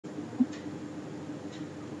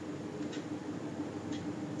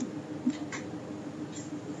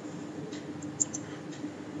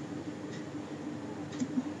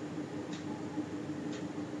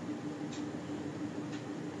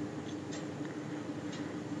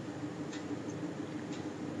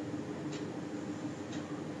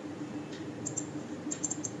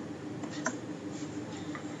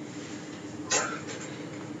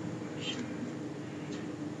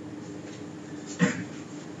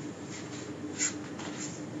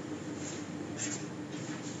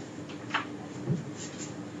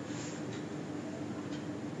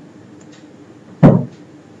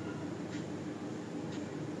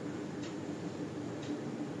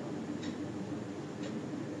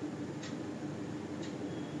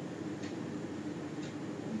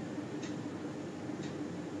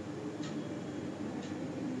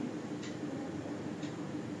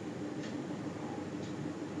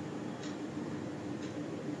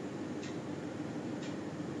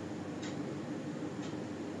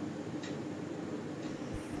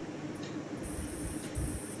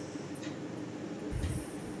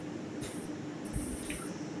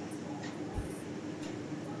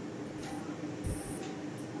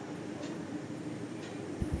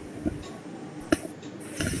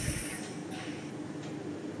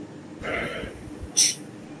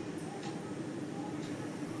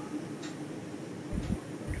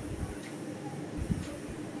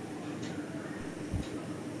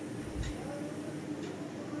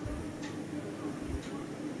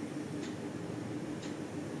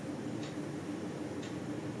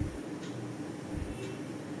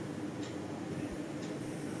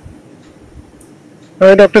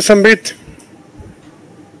Hi, Dr. Sambit.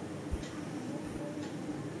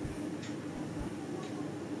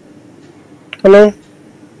 Hello?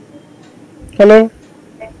 Hello?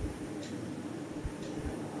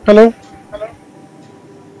 Hello?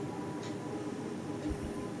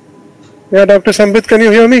 Yeah, Dr. Sambit, can you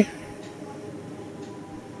hear me?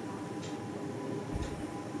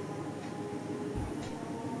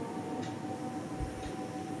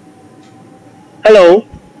 Hello.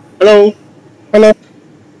 Hello. Hello.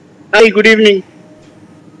 Hi, good evening.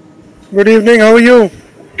 Good evening, how are you?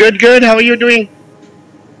 Good, good. How are you doing?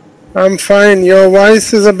 I'm fine. Your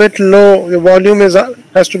voice is a bit low. Your volume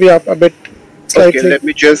has to be up a bit slightly. Okay, let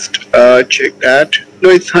me just check that.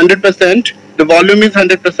 No, it's 100%. The volume is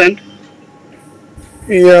 100%.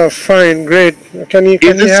 Yeah, fine, great. Can we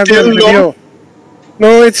Is it have still your video? low?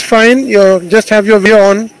 No, it's fine. You just have your video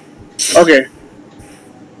on. Okay.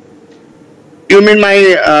 You mean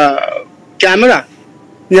my camera?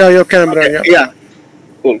 Yeah, your camera. Okay. Yeah. Yeah.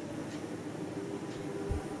 Cool.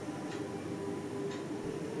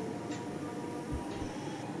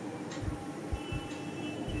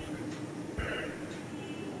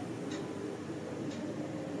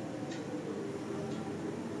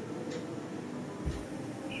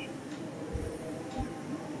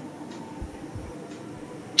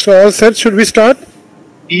 So all set. Should we start?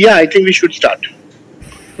 Yeah, I think we should start.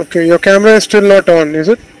 Okay. Your camera is still not on, is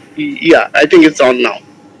it? Yeah, I think it's on now.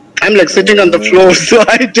 I'm like sitting on the floor, so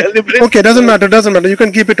I deliberately. Okay, doesn't matter. You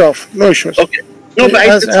can keep it off. No issues. Okay. No, but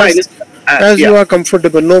it's fine. As yeah. you are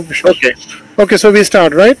comfortable. No issues. Okay. Okay, so we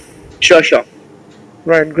start, right? Sure, sure.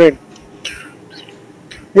 Right, great.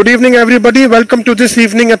 Good evening, everybody. Welcome to this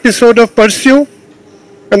evening episode of Pursue.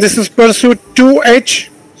 And this is Pursue 2H,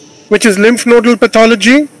 which is lymph nodal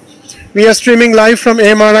pathology. We are streaming live from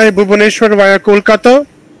AMRI Bhubaneswar via Kolkata.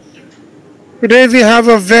 Today we have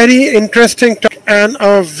a very interesting and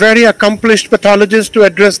a very accomplished pathologist to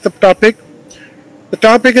address the topic. The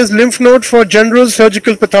topic is lymph node for General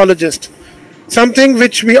Surgical Pathologists, something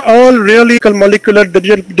which we all really call molecular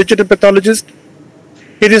digital pathologist.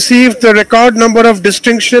 He received the record number of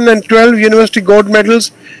distinction and 12 university gold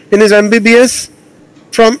medals in his MBBS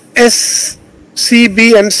from SCBMCH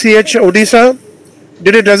Odisha,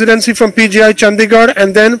 did a residency from PGI Chandigarh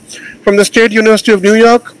and then from the State University of New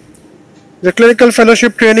York. The clinical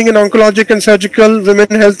fellowship training in Oncologic and Surgical, Women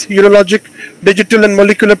Health, Urologic, Digital and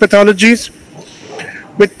Molecular Pathologies,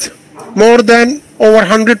 with more than over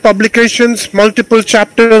 100 publications, multiple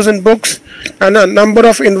chapters and books, and a number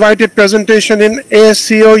of invited presentations in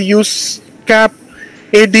ASCO, USCAP,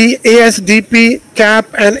 AD, ASDP,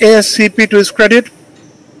 CAP, and ASCP to his credit.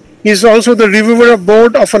 He is also the reviewer of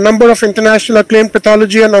board of a number of international acclaimed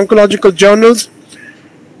pathology and oncological journals.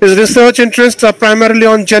 His research interests are primarily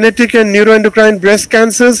on genetic and neuroendocrine breast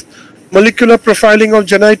cancers, molecular profiling of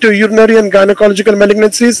genitourinary and gynecological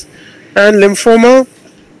malignancies, and lymphoma.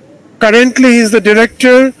 Currently, he is the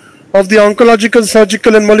director of the Oncological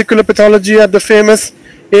Surgical and Molecular Pathology at the famous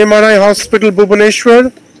AMRI Hospital,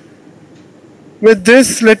 Bhubaneswar. With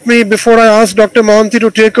this, before I ask Dr. Mohanty to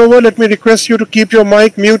take over, let me request you to keep your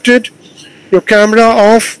mic muted, your camera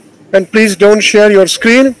off, and please don't share your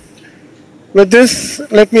screen. With this,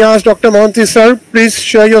 let me ask Dr. Mohanty, sir, please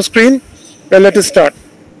share your screen and let us start.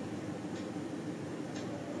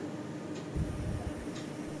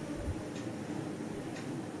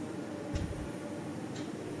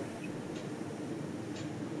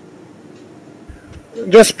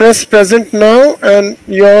 Just press present now and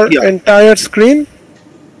your entire screen.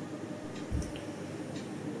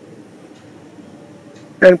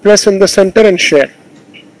 And press in the center and share.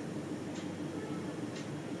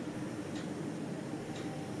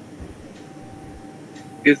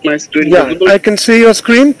 Is my screen visible? I can see your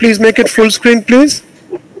screen. Please make it full screen, please.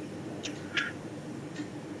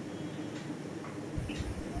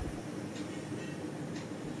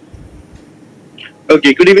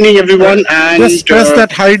 Okay, good evening everyone, and just press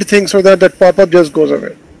that hide thing so that pop-up just goes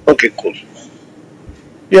away. Okay, cool.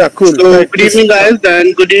 Yeah, cool. So right, good evening guys,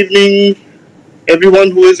 and good evening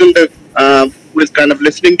everyone who is in the who is kind of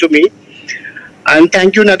listening to me. And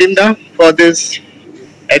thank you Nadinda for this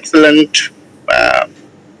excellent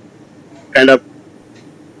kind of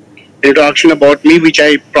introduction about me, which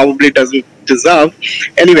I probably doesn't deserve.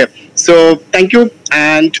 Anyway, so thank you.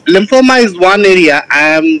 And lymphoma is one area I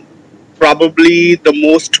am probably the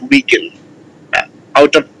most weak in.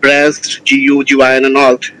 Out of breast, GU, GYN and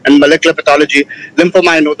all, and molecular pathology, lymphoma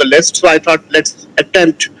I know the list. So I thought let's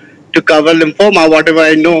attempt to cover lymphoma, whatever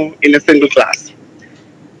I know, in a single class.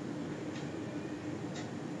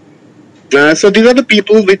 So these are the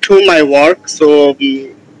people with whom I work. So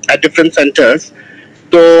at different centers.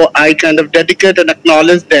 So I kind of dedicate and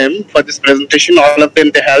acknowledge them for this presentation. All of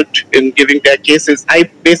them, they helped in giving their cases.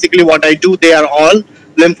 Basically what I do, they are all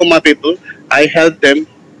lymphoma people. I help them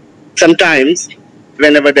sometimes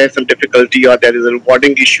whenever there's some difficulty or there is a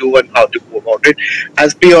rewarding issue and how to go about it,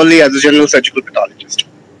 as purely as a general surgical pathologist.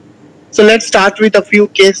 So let's start with a few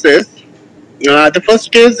cases. The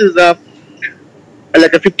first case is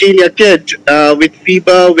like a 15-year kid with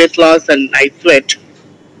fever, weight loss, and night sweat,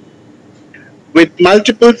 with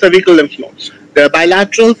multiple cervical lymph nodes. The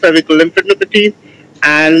bilateral cervical lymphadenopathy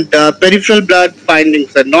and peripheral blood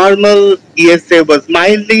findings are normal. ESA was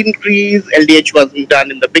mildly increased. LDH wasn't done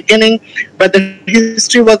in the beginning, but the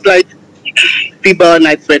history was like fever,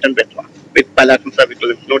 night sweat, and weight loss with bilateral cervical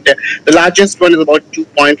lymph node. The largest one is about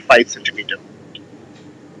 2.5 centimeter.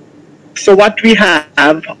 So what we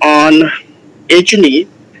have on H&E,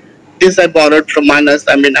 this I borrowed from Manas.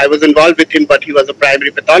 I mean, I was involved with him, but he was a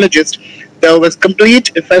primary pathologist. There was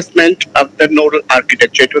complete effacement of the nodal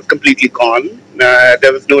architecture. It was completely gone.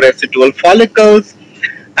 There was no residual follicles.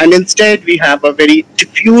 And instead, we have a very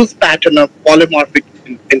diffuse pattern of polymorphic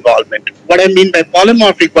involvement. What I mean by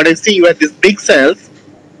polymorphic, what I see, you have these big cells,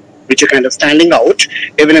 which are kind of standing out,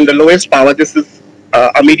 even in the lowest power. This is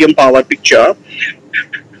a medium power picture.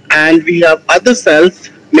 And we have other cells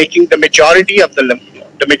making the majority of the lymph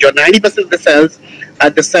node. The major 90% of the cells are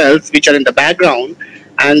the cells which are in the background,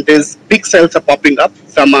 and these big cells are popping up.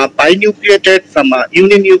 Some are binucleated, some are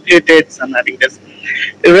uninucleated, some having this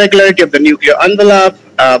irregularity of the nuclear envelope.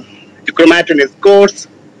 The chromatin is coarse,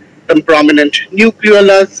 some prominent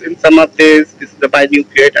nucleolus in some of these. This is the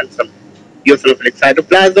binucleate and some eosinophilic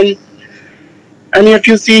cytoplasm. And if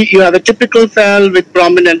you see, you have a typical cell with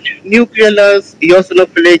prominent nucleolus,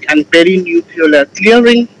 eosinophilic and perinuclear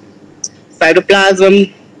clearing,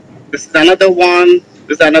 cytoplasm. This is another one,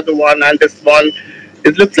 this is another one, and this one,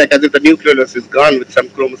 it looks like as if the nucleolus is gone with some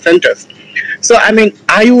chromocenters. So, I mean,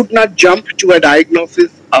 I would not jump to a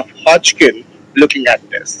diagnosis of Hodgkin looking at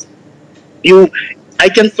this. I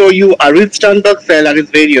can show you a Rydsternberg cell and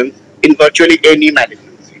its variants in virtually any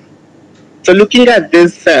malignancy. So looking at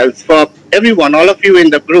these cells, for everyone, all of you in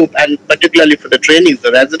the group, and particularly for the trainees,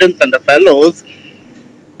 the residents and the fellows,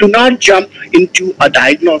 do not jump into a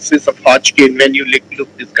diagnosis of Hodgkin when you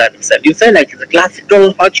look this kind of cell. You say like it's a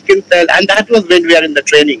classical Hodgkin cell, and that was when we are in the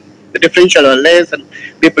training. The differential are less and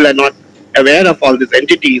people are not aware of all these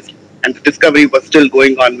entities, and the discovery was still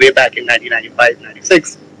going on way back in 1995,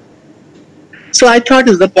 96. So I thought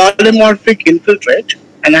it's a polymorphic infiltrate,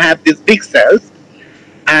 and I have these big cells,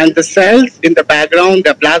 and the cells in the background,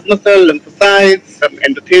 they're plasma cell, lymphocytes, some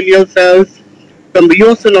endothelial cells, some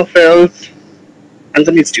eosinophils, and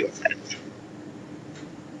some histiocytes.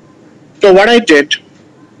 So what I did,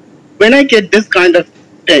 when I get this kind of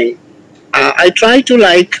thing, I try to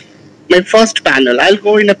like my first panel. I'll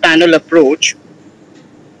go in a panel approach,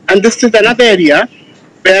 and this is another area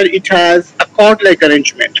where it has a cord-like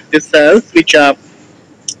arrangement. The cells which are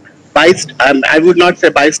I would not say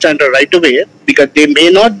bystander right away because they may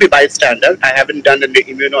not be bystander. I haven't done an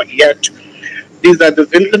immuno yet. These are the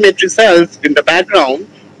inflammatory cells in the background,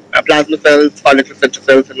 plasma cells, follicular center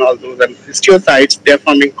cells, and all those, and histiocytes. They're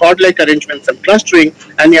forming cord-like arrangements and clustering,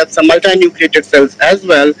 and you have some multinucleated cells as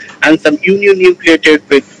well, and some uninucleated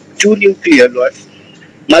with two nucleolus,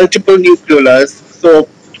 multiple nucleolus. So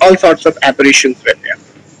all sorts of aberrations were there.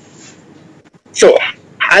 So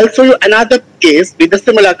I'll show you another case with a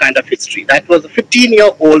similar kind of history. That was a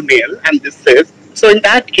 15-year-old male, and this is, so in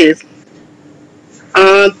that case,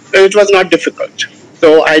 it was not difficult.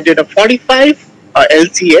 So I did a 45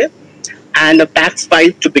 LCA and a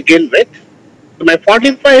PAX5 to begin with. So my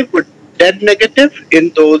 45 were dead negative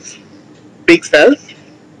in those big cells,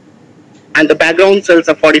 and the background cells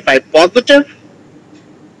are 45 positive.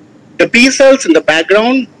 The B cells in the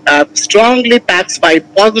background are strongly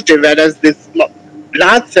PAX5 positive, whereas this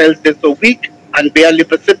large cells, they're so weak and barely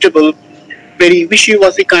perceptible, very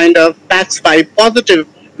wishy-washy kind of PAX5 positive,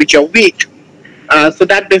 which are weak. So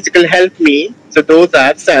that basically helped me. So those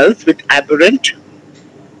are cells with aberrant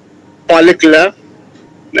follicular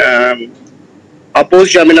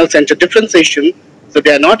post-germinal center differentiation. So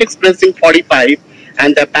they are not expressing 45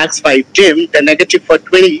 and they're PAX5 dim, they're negative for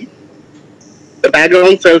 20. The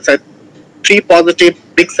background cells are 3 positive,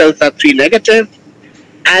 big cells are 3 negative.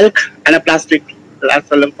 ALK, anaplastic large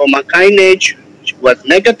cell lymphoma kinase, was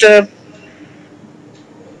negative.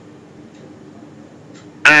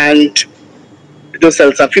 And those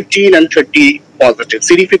cells are 15 and 30 positive.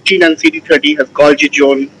 CD15 and CD30 has Golgi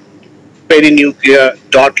zone perinuclear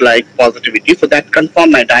dot-like positivity. So that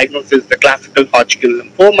confirmed my diagnosis, the classical Hodgkin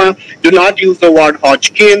lymphoma. Do not use the word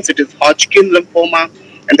Hodgkin's, it is Hodgkin lymphoma.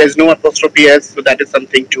 and there's no apostrophe S, so that is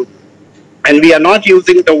something to. And we are not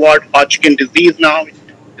using the word Hodgkin disease now,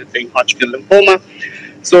 it's saying Hodgkin lymphoma.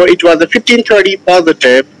 So it was a 1530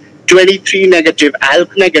 positive, 23 negative,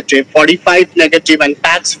 ALK negative, 45 negative, and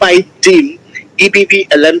PAX5 dim, EBV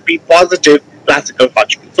LNP positive classical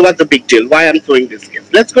Hodgkin. So what's the big deal? Why I'm showing this case?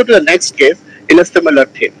 Let's go to the next case in a similar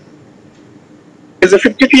theme. There's a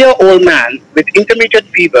 52-year-old man with intermittent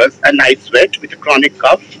fevers and night sweat with a chronic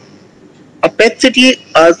cough. A PET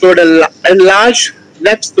CT showed a enlarged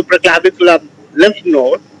left supraclavicular lymph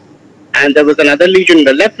node, and there was another lesion in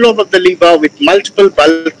the left lobe of the liver with multiple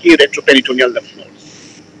bulky retroperitoneal lymph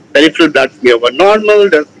nodes. Peripheral blood smear were normal,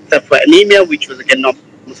 except for anemia, which was again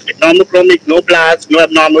normochromic, no blast, no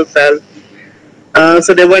abnormal cell.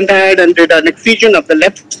 So they went ahead and did an excision of the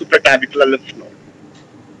left supraclavicular lymph node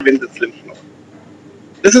in this lymph node.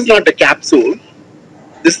 This is not the capsule.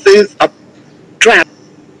 This is a trap,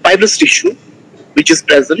 fibrous tissue, which is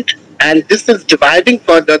present, and this is dividing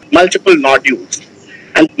further multiple nodules.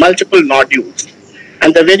 And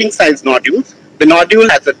the varying size nodules. The nodule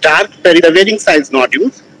has a dark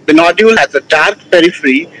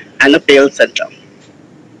periphery and a pale center.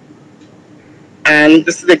 And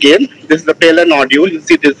this is the paler nodule. You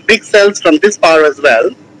see these big cells from this part as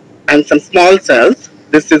well, and some small cells.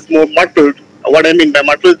 This is more mottled. What I mean by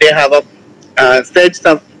mottled, they have a shades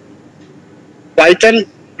of white and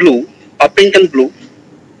blue, or pink and blue.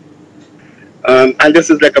 And this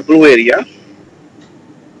is like a blue area.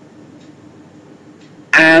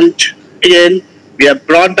 And again, we have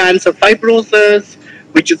broad bands of fibrosis,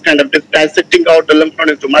 which is kind of dissecting out the lymph node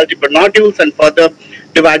into multiple nodules and further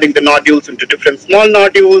dividing the nodules into different small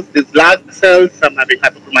nodules. These large cells, some having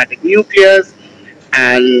hypochromatic nucleus,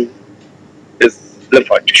 and this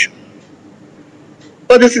lymphoid tissue.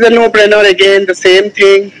 So this is a no-brainer. Again, the same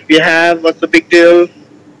thing. We have, what's the big deal?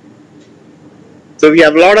 So we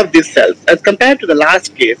have a lot of these cells. As compared to the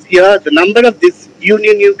last case, here the number of these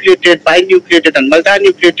uninucleated, binucleated, and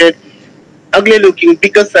multinucleated, ugly-looking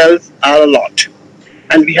bigger cells are a lot.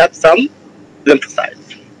 And we have some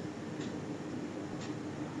lymphocytes.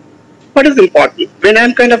 What is important? When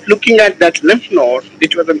I'm kind of looking at that lymph node,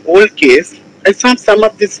 it was an old case, I saw some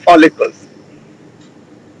of these follicles.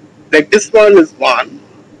 Like this one is one.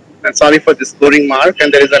 And sorry for this scoring mark.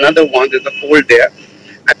 And there is another one. There's a fold there.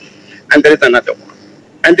 And there is another one.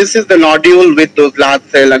 And this is the nodule with those large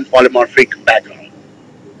cell and polymorphic background.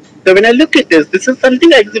 So when I look at this, this is something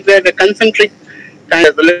like where the concentric kind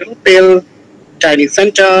of a little pale, tiny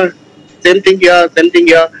center, same thing here, same thing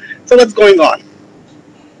here. So what's going on?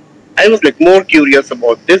 I was like more curious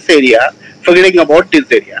about this area, forgetting about this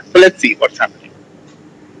area. So let's see what's happening.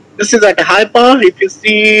 This is at a high power. If you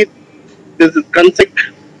see, this is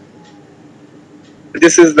concentric.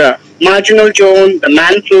 This is the marginal zone, the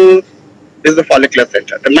mantle. This is the follicular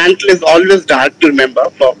center. The mantle is always dark to remember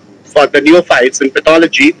for the neophytes in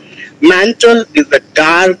pathology. Mantle is the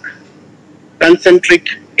dark concentric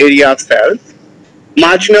area of cells.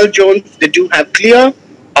 Marginal zones, they do have clear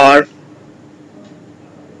or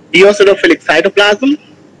eosinophilic cytoplasm.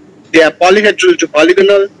 They are polyhedral to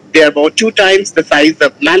polygonal. They are about 2 times the size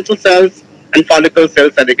of mantle cells, and follicle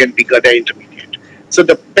cells are again bigger, they're intermediate. So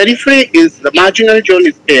the periphery is, the marginal zone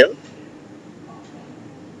is pale.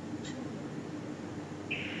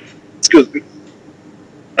 Excuse me.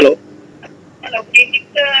 Hello? Hello,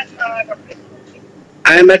 Doctor.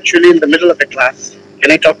 I am actually in the middle of a class.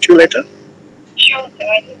 Can I talk to you later? Sure, sir.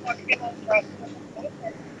 I just want to get on track.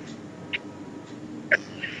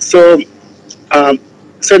 So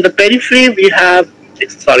in the periphery we have,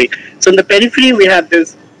 So in the periphery we have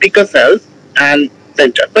this pica cells and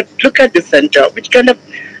center. But look at this center, which kind of,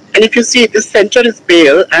 and if you see, this center is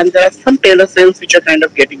pale, and there are some paler cells which are kind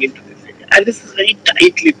of getting into this area. And this is very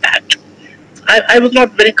tightly packed. I was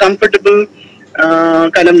not very comfortable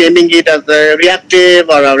kind of naming it as a reactive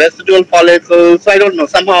or a residual follicle. So I don't know,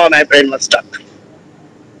 somehow my brain was stuck.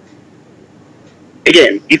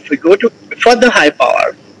 Again, if we go to further high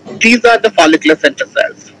power, these are the follicular center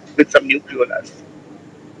cells with some nucleolus.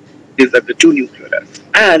 These are the 2 nucleolus.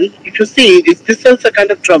 And if you see, these cells are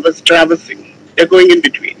kind of traversing. They're going in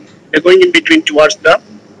between. They're going in between towards the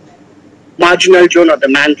marginal zone or the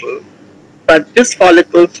mantle. But this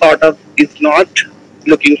follicle sort of is not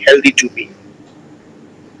looking healthy to me.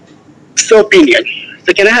 So opinion.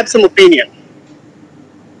 So can I have some opinion?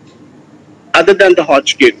 Other than the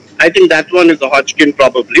Hodgkin. I think that one is a Hodgkin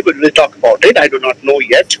probably, but we'll talk about it. I do not know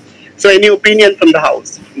yet. So any opinion from the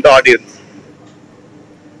house, from the audience?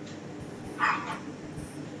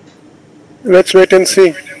 Let's wait and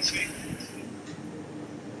see.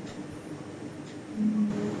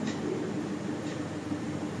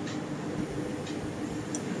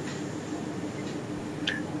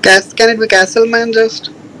 Can it be Castleman just?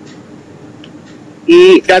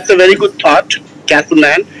 That's a very good thought,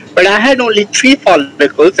 Castleman. But I had only 3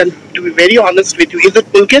 follicles, and to be very honest with you, is it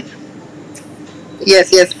Pulkit?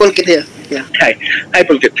 Yes, Pulkit here. Yeah. Hi,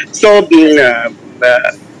 Pulkit. So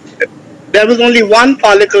there was only 1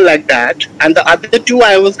 follicle like that, and the other 2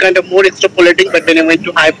 I was kind of more extrapolating, but when I went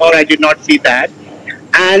to high power, I did not see that.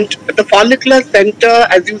 And the follicular center,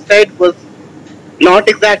 as you said, was not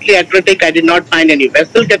exactly atretic. I did not find any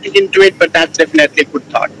vessel getting into it, but that's definitely a good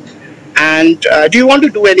thought. And do you want to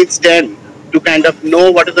do any stem to kind of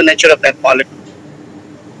know what is the nature of that follicle?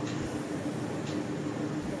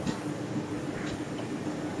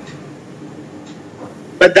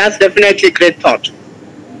 But that's definitely a great thought.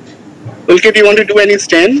 Ulke, do you want to do any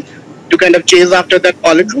stem to kind of chase after that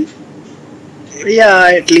follicle?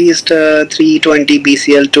 Yeah, at least 320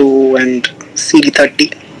 BCL2 and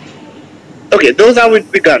CD30. Okay, those are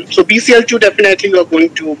would be done. So BCL2 definitely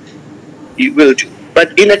you will do.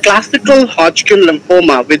 But in a classical Hodgkin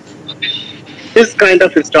lymphoma with this kind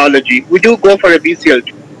of histology, we do go for a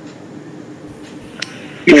BCL2.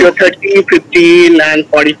 If you're 30, 15, and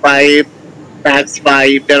 45,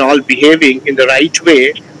 FACP, they're all behaving in the right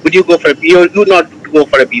way, would you go for you not go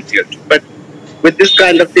for a BCL2? But with this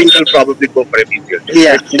kind of thing, you'll probably go for a BCL2.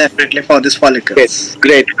 Yeah, definitely for this follicles.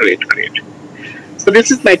 Great. So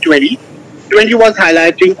this is my 20. 20 was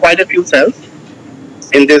highlighting quite a few cells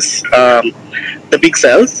in this, the big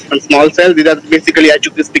cells and small cells. These are basically, I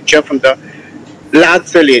took this picture from the large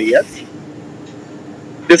cell areas.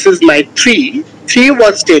 This is my 3. 3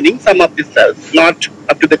 was staining some of these cells, not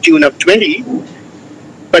up to the tune of 20,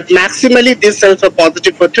 but maximally these cells are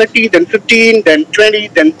positive for 30, then 15, then 20,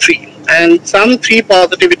 then 3. And some 3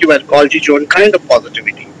 positivity were Golgi zone kind of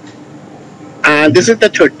positivity. And this is the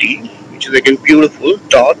 30, which is again beautiful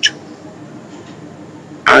dot.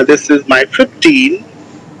 And this is my 15.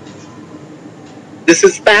 This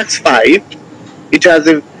is FACP, which has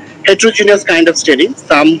a heterogeneous kind of staining,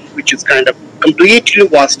 some which is kind of completely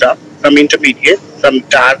washed up, some intermediate, some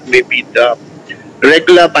dark, maybe the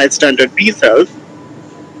regular bystander B cells,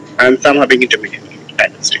 and some having intermediate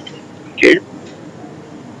kind of staining. Okay.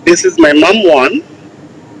 This is my MUM1.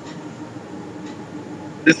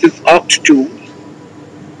 This is OCT2.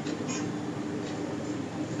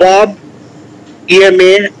 Bob,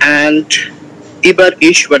 EMA, and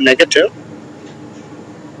Iber-ish were negative.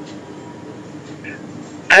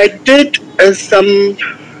 I did some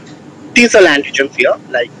T-cell antigens here,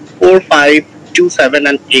 like 4, 5, 2, 7,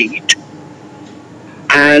 and 8.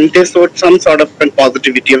 And they showed some sort of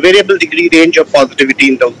positivity, a variable degree range of positivity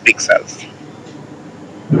in those big cells.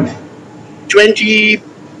 20,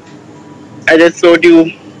 I just showed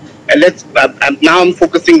you, now I'm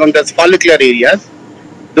focusing on those follicular areas,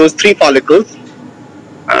 those 3 follicles.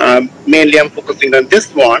 Mainly I'm focusing on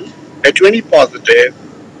this one, the 20 positive,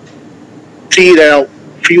 3, there are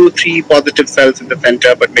few 3 positive cells in the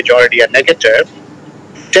center, but majority are negative.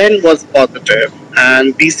 10 was positive,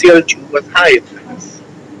 and BCL2 was high in this.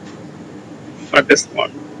 Not this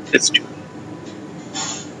one, this 2.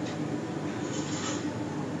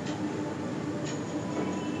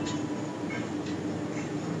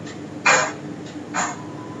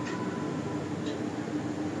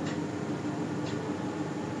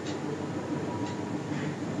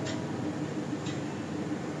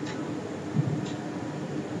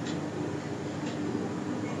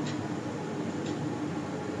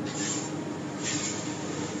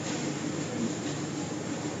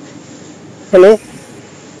 Hello?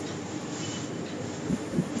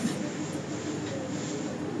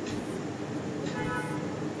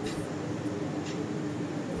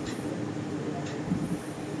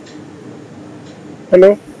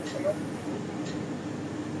 Hello?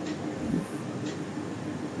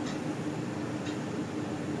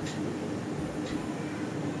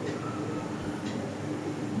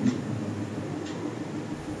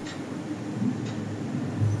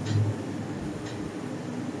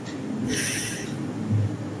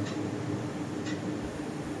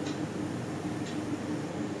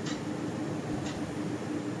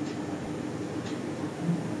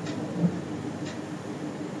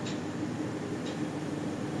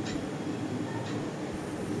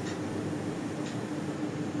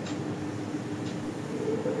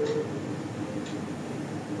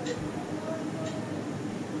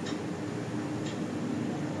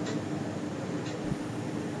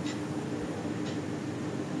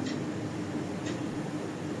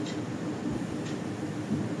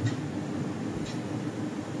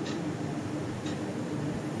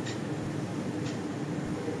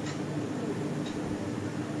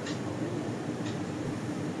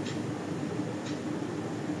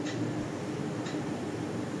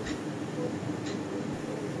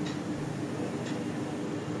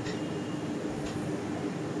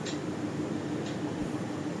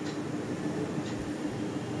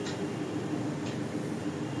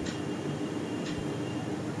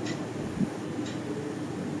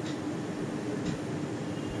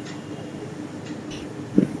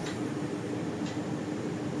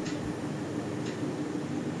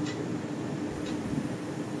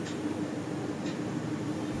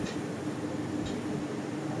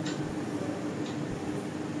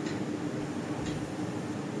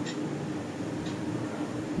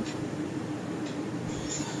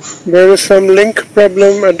 There is some link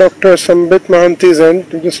problem at Dr. Sambit Mohanty's end.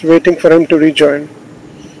 I'm just waiting for him to rejoin.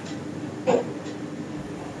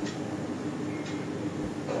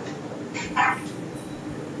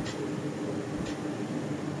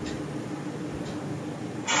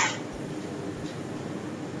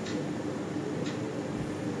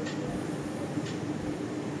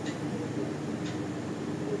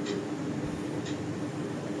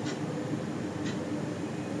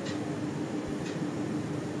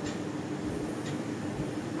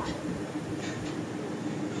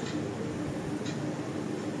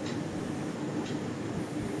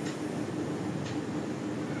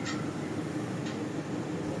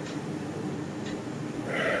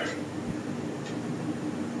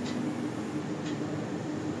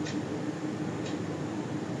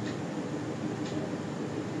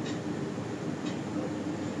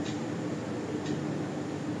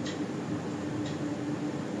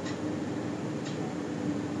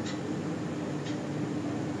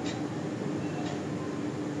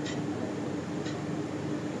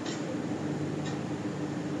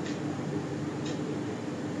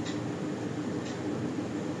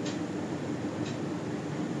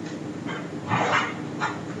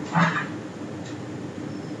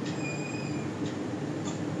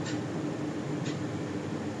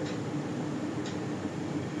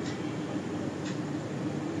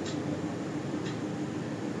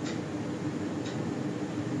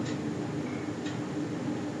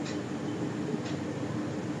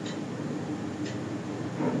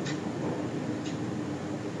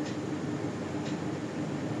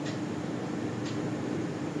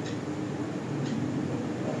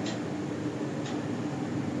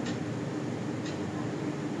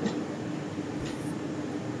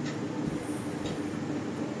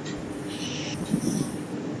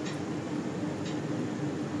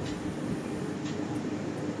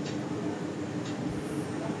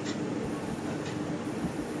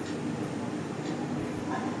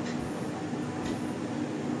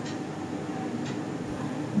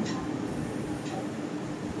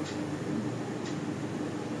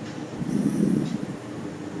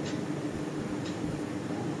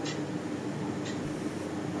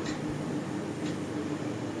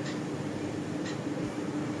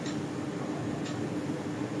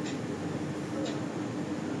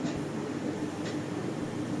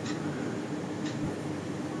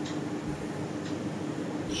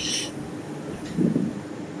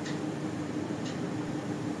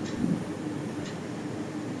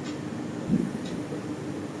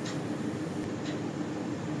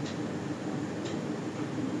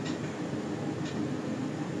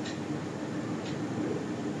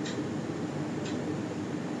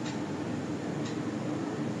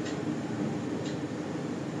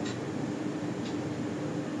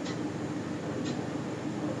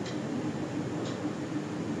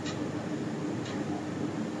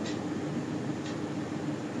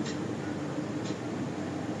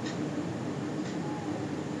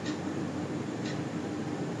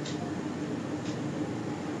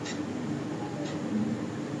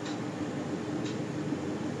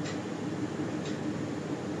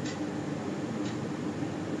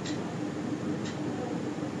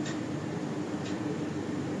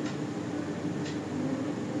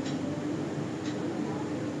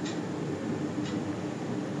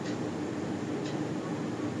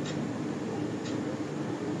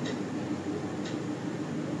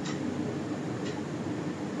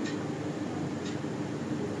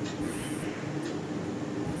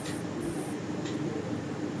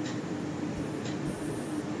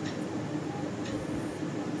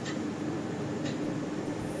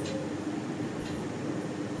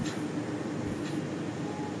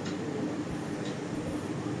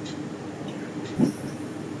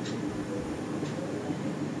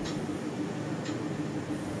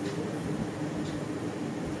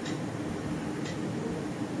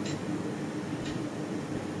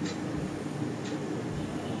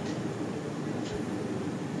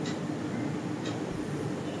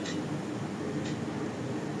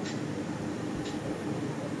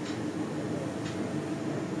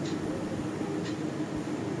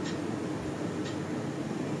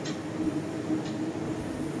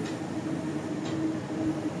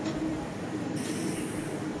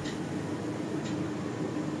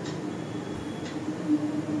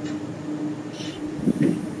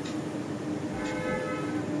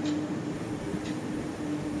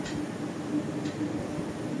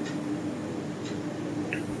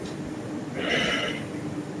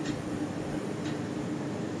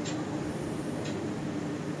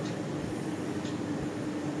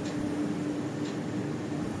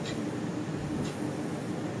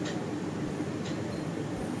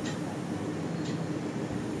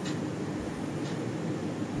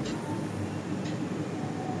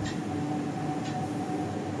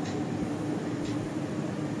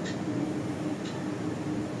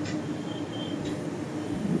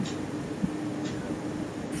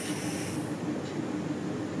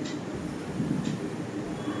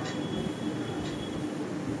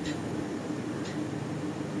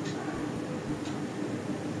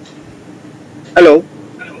 Hello.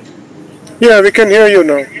 Yeah, we can hear you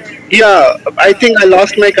now. Yeah, I think I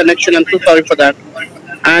lost my connection. I'm so sorry for that.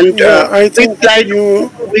 And Yeah, I which think slide? you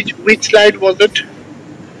Which slide was it?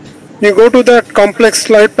 go to that complex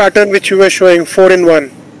slide pattern which you were showing, 4 in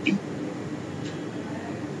 1.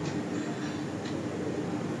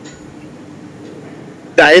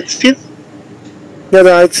 The IHCs? Yeah, the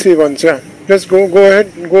IHC ones. Yeah, just go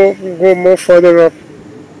ahead, go more further up.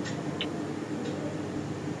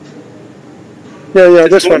 Yeah,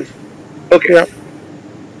 this one. Okay. Yeah.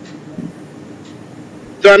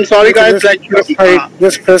 So I'm sorry, guys.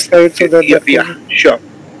 Just press hide so that. Yeah, sure.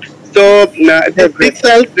 So the big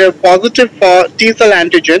cells, they're positive for T cell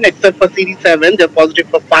antigen, except for CD7. They're positive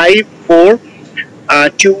for 5, 4,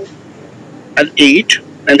 2, and 8,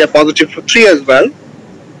 and they're positive for 3 as well.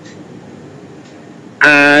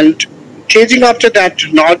 And changing after that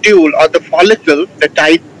nodule or the follicle, the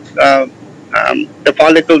type, the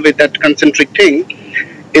follicle with that concentric thing,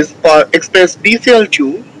 is for expressed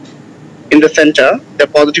BCL2 in the center. They're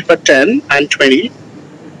positive for 10 and 20.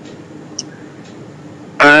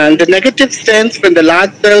 And the negative stands when the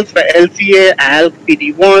large cells for LCA, ALK,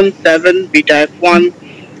 PD1, 7, beta F1,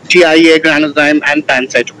 TIA, granozyme, and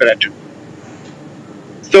pancytokeratin.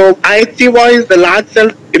 So IHC-wise, the large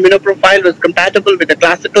cell immunoprofile was compatible with the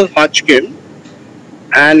classical Hodgkin,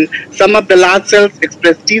 and some of the large cells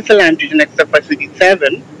express T cell antigen except for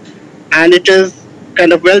CD7, and it is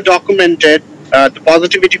kind of well documented the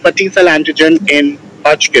positivity for T cell antigen in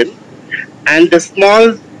Hodgkin, and the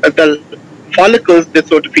small the follicles, they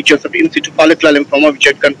show the features of in situ follicular lymphoma, which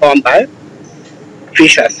are confirmed by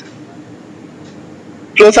FISH assay.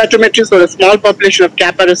 Flow cytometry, so a small population of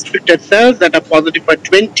kappa restricted cells that are positive for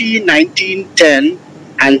 20, 19, 10,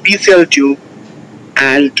 and BCL2,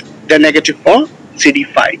 and they're negative for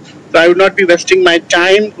CD5. So I would not be wasting my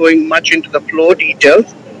time going much into the flow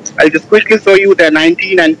details. I'll just quickly show you the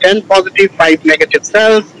 19 and 10 positive, 5 negative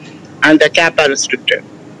cells, and they're kappa restricted,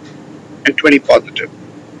 and 20 positive.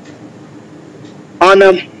 On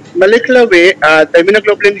a molecular way, the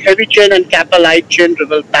immunoglobulin heavy chain and kappa light chain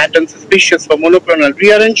reveal patterns suspicious for monoclonal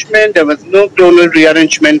rearrangement. There was no clonal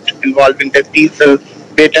rearrangement involving the T cell,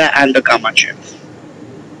 beta, and the gamma chains.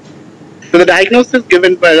 So the diagnosis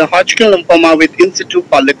given by the Hodgkin lymphoma with in situ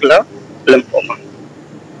follicular lymphoma.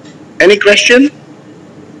 Any question?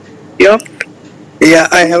 Yeah. Yeah,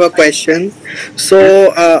 I have a question.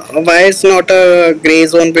 So, why is not a gray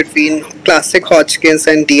zone between classic Hodgkin's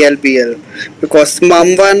and DLBL? Because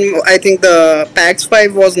MUM1, I think the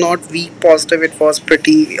PAX5 was not weak positive; it was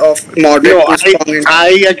pretty of moderate to strong.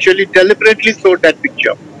 I actually deliberately showed that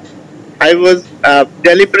picture. I was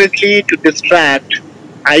deliberately to distract.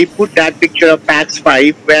 I put that picture of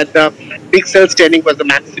PAX5 where the big cell staining was the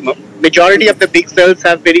maximum. Majority of the big cells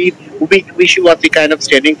have very weak, wishy-washy kind of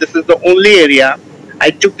staining. This is the only area. I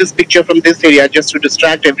took this picture from this area just to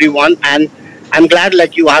distract everyone, and I'm glad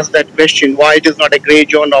like you asked that question, why it is not a gray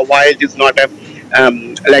zone or why it is not a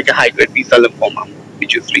like a high-grade B-cell lymphoma,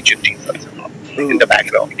 which is region T cells and all in the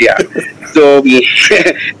background. Yeah. So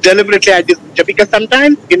deliberately I just, because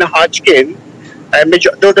sometimes in a Hodgkin,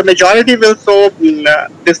 though the majority will show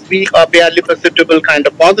this weak or barely perceptible kind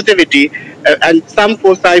of positivity, and some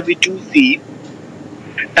foci we do see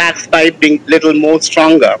PAX5 being little more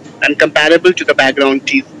stronger and comparable to the background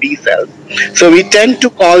B cells. So we tend to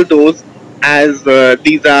call those as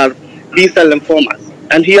these are B cell lymphomas.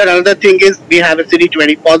 And here another thing is we have a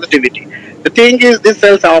CD20 positivity. The thing is these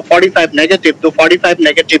cells are 45 negative, though 45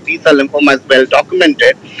 negative B cell lymphoma is well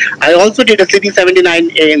documented. I also did a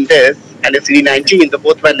CD79A in this and a CD19, the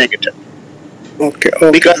both were negative. Okay.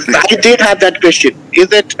 Because I did have that question.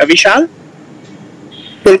 Is it Vishal?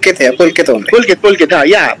 Pulkit,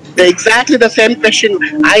 yeah. Exactly the same question.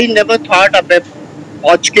 I never thought of a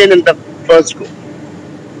Hodgkin in the first group.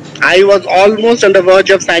 I was almost on the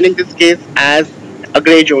verge of signing this case as a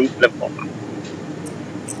gray zone lymphoma.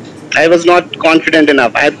 I was not confident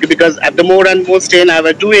enough because at the more and more stain I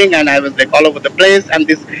was doing, and I was like all over the place, and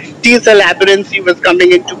this T cell aberrancy was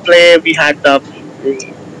coming into play. We had the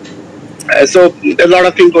so a lot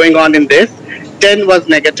of things going on in this. 10 was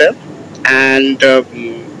negative, and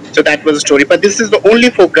so that was the story. But this is the only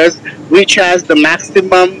focus which has the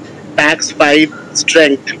maximum PAX5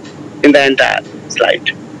 strength in the entire slide.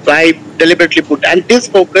 So I deliberately put, and this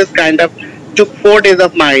focus kind of took 4 days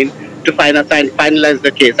of mine to finalize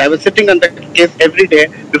the case. I was sitting on the case every day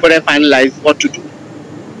before I finalized what to do.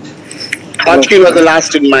 Hodgkin was the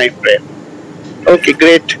last in my brain. Okay,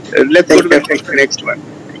 great. Let's go to the next one.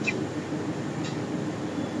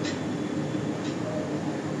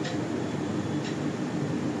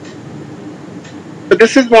 So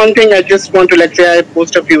this is one thing I just want to, let's say,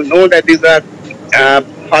 most of you know that these are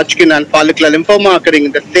Hodgkin and follicular lymphoma occurring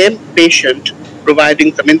in the same patient,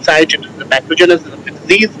 providing some insight into the pathogenesis of the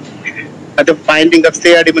disease. The finding of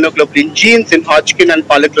shared immunoglobulin genes in Hodgkin and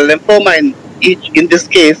follicular lymphoma in this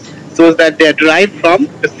case shows that they are derived from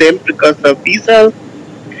the same precursor B cell.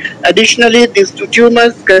 Additionally, these two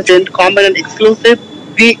tumors contain common and exclusive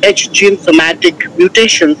VH gene somatic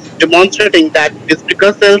mutations, demonstrating that these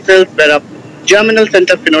precursor cells were of germinal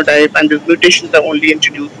center phenotype, and these mutations are only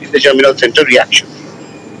introduced in the germinal center reaction.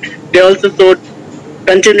 They also showed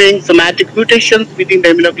continuing somatic mutations within the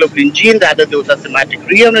immunoglobulin gene, rather those are somatic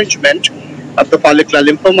rearrangement of the follicular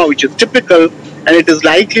lymphoma, which is typical, and it is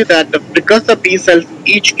likely that the precursor B cells in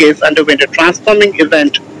each case underwent a transforming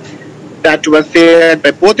event that was shared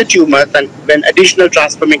by both the tumors, and when additional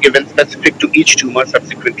transforming events specific to each tumor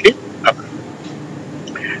subsequently occur.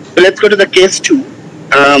 So let's go to the case 2.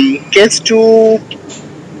 Case 2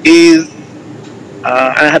 is,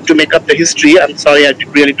 I have to make up the history, I'm sorry, I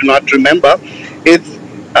really do not remember. It's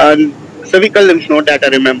cervical lymph node that I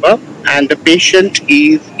remember, and the patient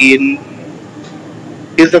is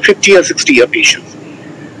a 50 or 60 year patient.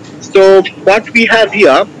 So what we have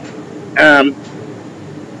here,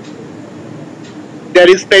 there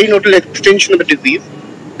is perinodal extension of the disease,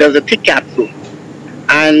 there's a thick capsule,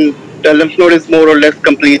 and the lymph node is more or less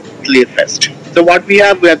completely effaced. So what we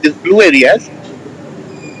have these blue areas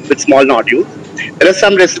with small nodules. There are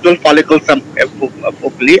some residual follicles, some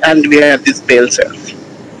focally, and we have these pale cells.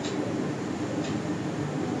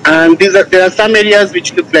 And there are some areas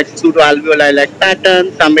which look like pseudo-alveoli-like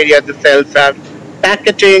pattern. Some areas the cells are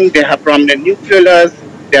packeting, they have prominent nucleolus,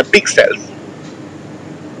 they are big cells.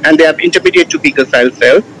 And they are intermediate to bigger cells,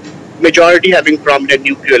 majority having prominent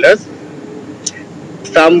nucleolus.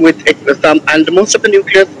 Some with some, and most of the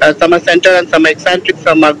nucleus, some are center and some are eccentric,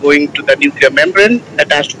 some are going to the nuclear membrane,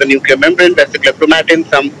 attached to the nuclear membrane, vesicular chromatin,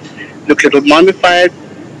 some nuclear mummified,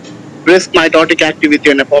 brisk mitotic activity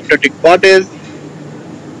and apoptotic bodies.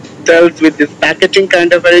 Cells with this packaging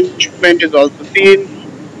kind of arrangement is also seen.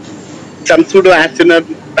 Some pseudo-acinar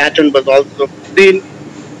pattern was also seen.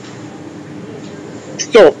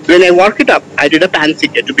 So when I work it up, I did a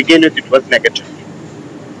pan-CK. To begin with, it was negative.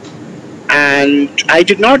 And I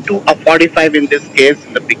did not do a 45 in this case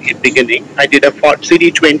in the beginning. I did a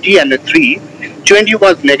CD20 and a 3. 20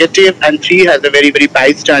 was negative and 3 has a very, very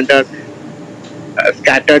bystander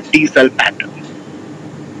scattered T cell pattern.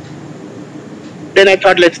 Then I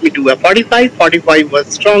thought, let's me do a 45. 45 was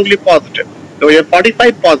strongly positive. So we have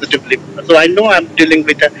 45 positively. So I know I'm dealing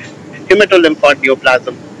with a hematolymphoid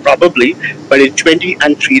neoplasm probably, but it's 20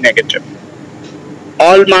 and 3 negative.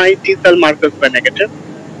 All my T cell markers were negative.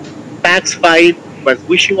 PAX5 was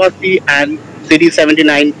wishy-washy and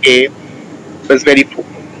CD79A was very poor.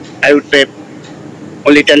 I would say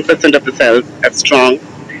only 10% of the cells are strong.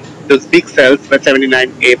 Those big cells were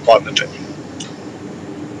 79A positive.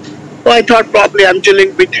 So I thought probably I'm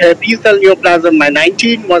dealing with a T cell neoplasm. My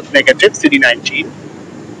 19 was negative, CD19.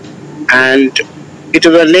 And it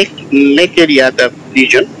was a neck area, the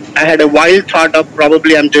lesion. I had a wild thought of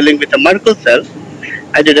probably I'm dealing with a Merkel cell.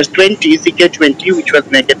 I did a 20, CK20, which was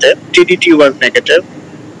negative. TDT was negative.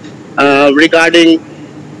 Regarding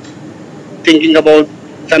thinking about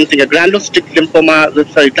something, a granulocytic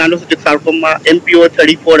granulocytic sarcoma, MPO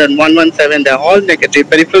 34 and 117, they're all negative.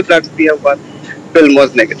 Peripheral blood PR1 film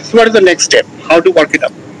was negative. So what is the next step? How to work it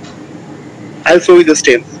up? I'll show you the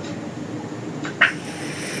stains.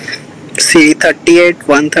 CD38,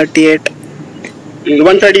 138.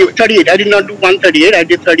 38. I did not do 138. I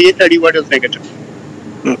did 38. 31 was negative.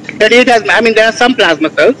 Okay. 38 has, there are some plasma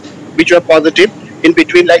cells which were positive in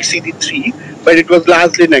between, like CD3, but it was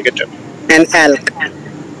largely negative. And ALK.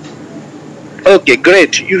 Okay,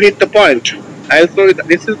 great. You hit the point. I'll show you.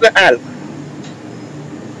 This is the ALK.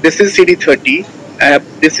 This is CD30.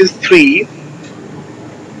 This is 3.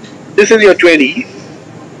 This is your 20.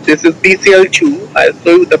 This is BCL2. I'll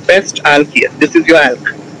show you the best ALK here. This is your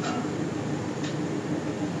ALK.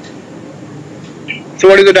 So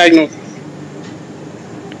what is the diagnosis?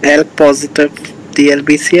 ALK positive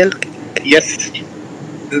DLBCL? Yes.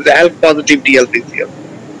 This is the ALK positive DLBCL.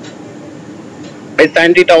 I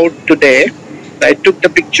signed it out today. I took the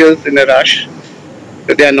pictures in a rush.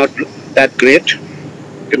 So they are not that great.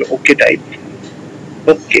 Okay type.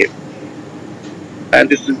 Okay. And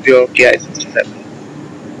this is your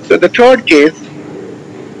KI67. So the third case,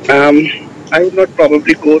 I will not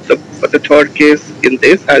probably go for the third case in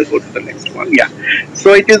this. I'll go to the next one. Yeah.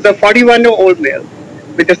 So it is the 41-year-old male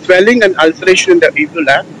with a swelling and ulceration in the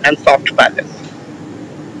uvula and soft palate.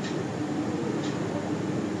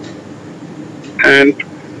 And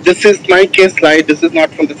this is my case slide. This is not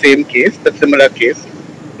from the same case, the similar case.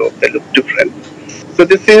 So they look different. So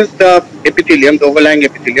this is the epithelium, the overlying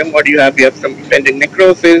epithelium. What do you have? You have some pending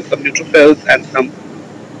necrosis, some neutrophils, and some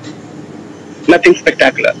nothing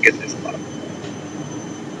spectacular in this part.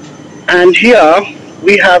 And here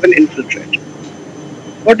we have an infiltrate.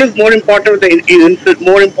 What is more important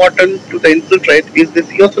to the infiltrate is this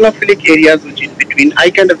eosinophilic areas which in between. I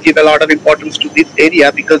kind of give a lot of importance to this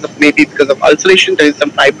area because of ulceration. There is some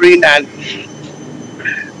fibrin and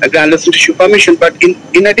a granulous tissue formation, but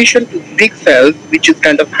in addition to big cells, which is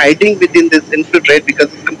kind of hiding within this infiltrate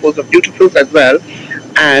because it's composed of neutrophils as well,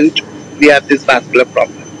 and we have this vascular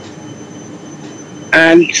problem.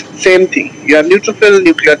 And same thing, you have neutrophil,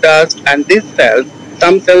 nuclear dust, and these cells,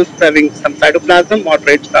 some cells having some cytoplasm,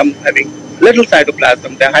 moderate, some having little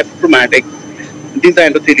cytoplasm, they're hyperchromatic. These are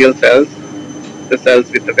endothelial cells, the cells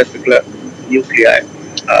with the vesicular nuclei.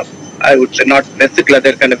 I would say not vesicular,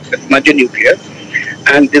 they're kind of a smudgy nucleus.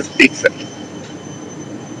 And this big cell.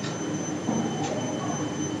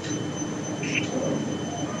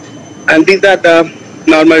 And these are the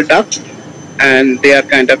normal ducts, and they are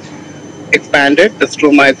kind of expanded. The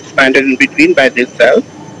stroma is expanded in between by this cell.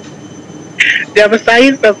 They have a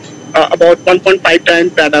size of about 1.5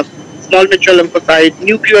 times that of small mature lymphocyte.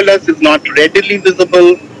 Nucleolus is not readily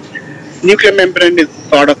visible. Nuclear membrane is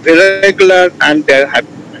sort of irregular, and they're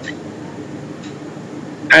hyperchromatic.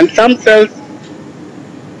 And some cells,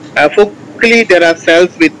 focally, there are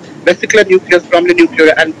cells with vesicular nucleus, prominent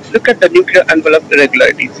nuclear, and look at the nuclear envelope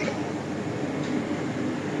irregularities here.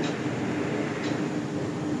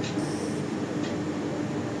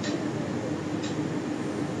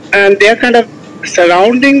 And they are kind of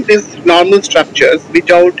surrounding these normal structures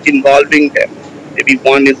without involving them. Maybe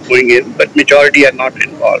one is going in, but majority are not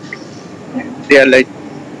involved. They are like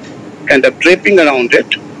kind of draping around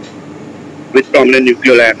it with prominent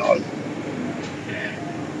nucleoli and all.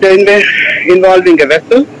 They're involving a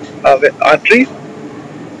vessel, artery.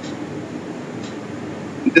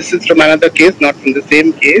 This is from another case, not from the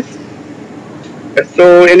same case.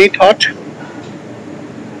 So, any thought?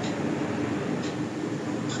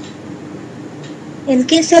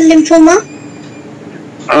 NK cell lymphoma?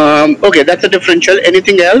 Okay, that's a differential.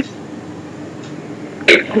 Anything else?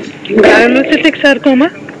 Granulocytic sarcoma.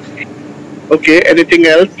 Okay, anything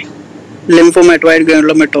else? Lymphomatoid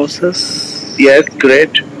granulomatosis. Yes,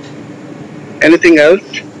 great. Anything else?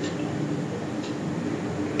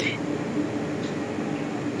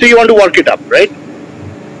 So you want to work it up, right?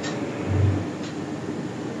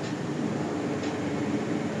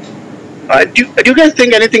 Do you guys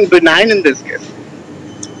think anything benign in this case?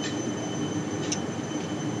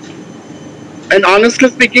 And honestly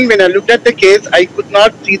speaking, when I looked at the case, I could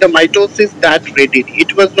not see the mitosis that readily.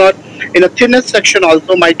 It was not, in a thinnest section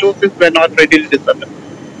also, mitosis were not readily discernible.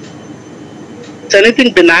 Is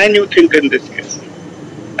anything benign you think in this case?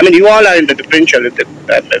 I mean, you all are in the differential,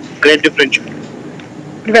 great differential.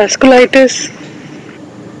 Vasculitis.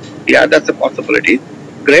 Yeah, that's a possibility.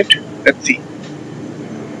 Great. Let's see.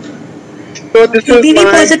 So this is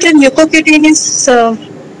EBV positive mucocutaneous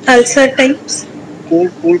ulcer types. Cool.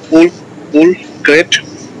 Great.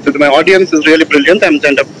 So my audience is really brilliant. I'm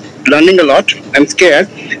kind of learning a lot. I'm scared.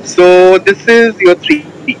 So this is your 3.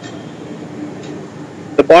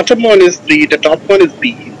 The bottom one is 3. The top one is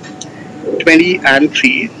B. 20 and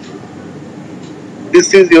 3.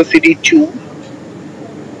 This is your CD2.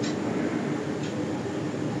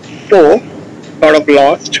 4, sort of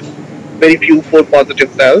lost. Very few 4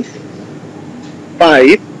 positive cells.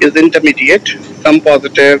 5 is intermediate. Some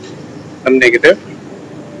positive, some negative.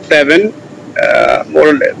 7, more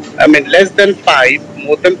or less. I mean, less than 5,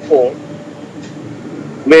 more than 4.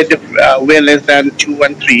 We're less than 2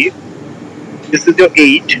 and 3. This is your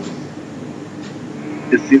 8.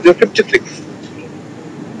 This is your 56.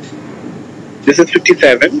 This is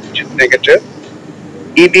 57, which is negative.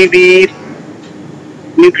 EBV,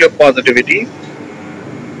 nuclear positivity.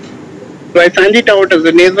 So I find it out as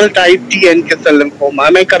a nasal type T NK cell lymphoma.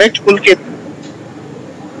 Am I correct, Pulkit?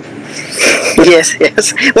 Yes.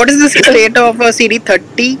 What is the state of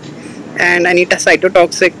CD30 and any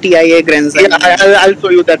cytotoxic TIA granzyme? Yeah, I'll show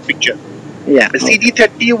you that picture. Yeah. The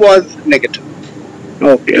CD30 was negative.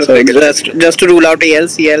 Okay, so just to rule out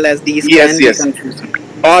ALCL as these can be confusing.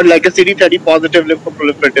 Or like a CD30 positive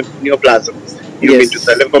lymphoproliferative neoplasms. You mean to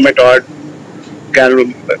say lymphomatoid,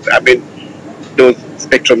 those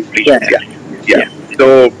spectrum lesions. Yeah.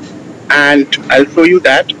 So, and I'll show you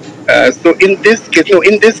that. So in this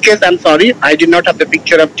case, I'm sorry, I did not have the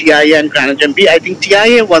picture of TIA and Granazyme B. I think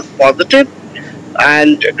TIA was positive,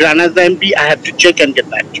 and Granazyme B I have to check and get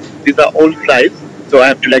back to you. These are old slides, so I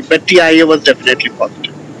have to but TIA was definitely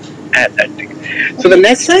positive. So the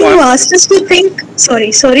next Sir, one. you asked us to think.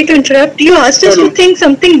 Sorry to interrupt. You asked us to think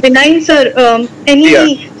something benign, sir.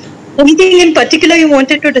 Anything in particular you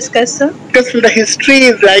wanted to discuss, sir? Because the history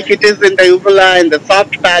is like it is in the uvula, in the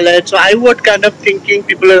soft palate. So I would kind of thinking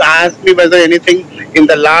people will ask me whether anything in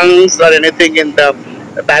the lungs or anything in the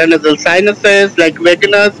paranasal sinuses, like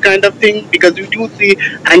vaginous kind of thing, because you do see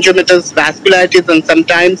angiomatous vasculitis and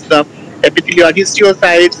sometimes the epithelial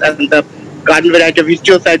histiocytes and the garden variety of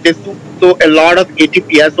histiocytes, they show a lot of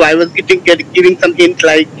ATPs. So I was giving some hints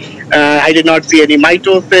like I did not see any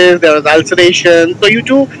mitosis, there was ulceration. So you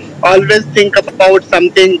do always think about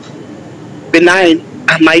something benign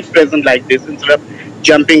might present like this instead of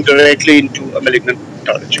jumping directly into a malignant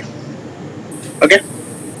pathology. Okay.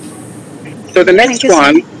 So the next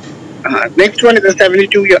one is a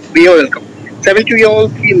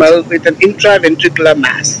 72-year-old female with an intraventricular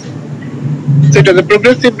mass. So it was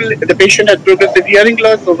the patient had progressive hearing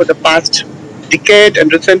loss over the past decade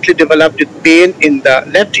and recently developed with pain in the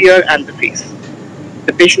left ear and the face.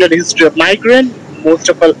 The patient had a history of migraine most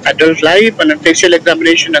of her adult life, and a facial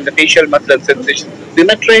examination and the facial muscle sensation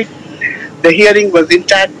symmetry. The hearing was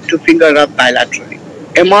intact to finger rub bilaterally.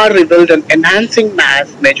 MR revealed an enhancing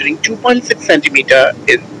mass measuring 2.6 centimeter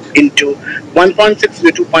into 1.6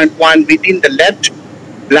 to 2.1 within the left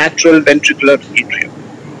lateral ventricular atrium.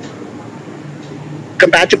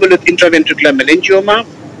 Compatible with intraventricular meningioma.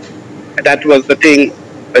 That was the thing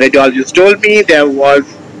the radiologist told me. There was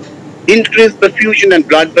increased perfusion and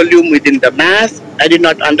blood volume within the mass. I did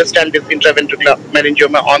not understand this intraventricular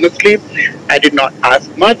meningioma honestly. I did not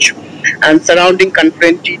ask much. And surrounding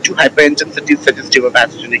conferring T2 hyperintensity suggestive of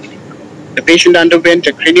vascular edema. The patient underwent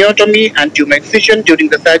a craniotomy and tumor excision. During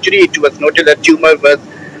the surgery, it was noted that tumor was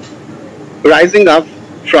rising up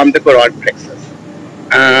from the choroid plexus.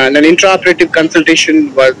 And an intraoperative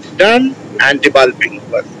consultation was done and debulbing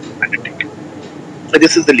was undertaken. So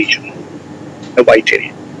this is the lesion, the white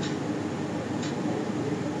area.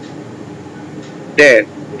 Then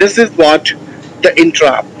this is what the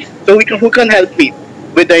intraop. So who can help me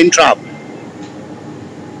with the intraop?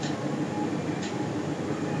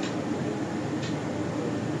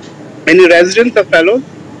 Any residents or fellows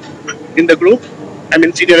in the group? I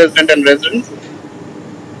mean senior resident and residents.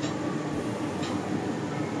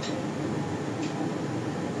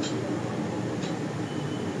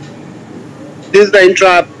 This is the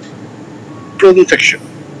intraop frozen section,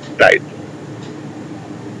 right?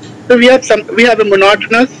 So we have a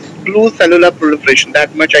monotonous blue cellular proliferation.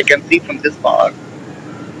 That much I can see from this part.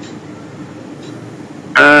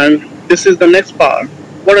 And this is the next part.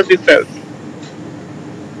 What are these cells?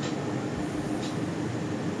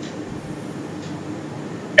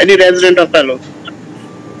 Any resident or fellow?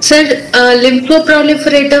 Sir,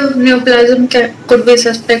 lymphoproliferative neoplasm could be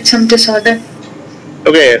suspect some disorder.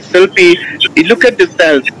 Okay, Silpi, you look at the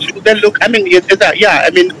cells. Do they look? I mean,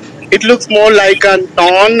 it looks more like a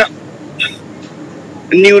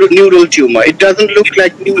non-neural tumor. It doesn't look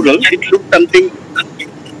like neural. It looks something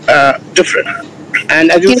different.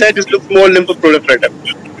 And as you said, it looks more lymphoproliferative.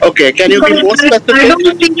 Okay, can you be more specific?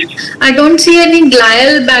 I don't see any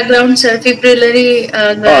glial background, sir. Fibrillary.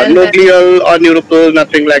 No glial or neuropil,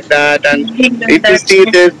 nothing like that. And if you see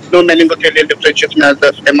there's no meningothelial differentiation, as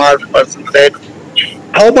the MR person said.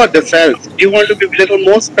 How about the cells? Do you want to be a little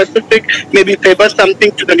more specific? Maybe favor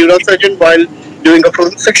something to the neurosurgeon while doing a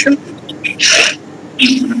frozen section?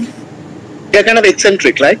 They're kind of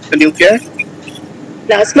eccentric, like the nuclei.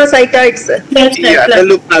 Plasmacytoid, sir. Yeah, they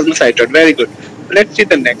look plasmacytoid. Very good. Let's see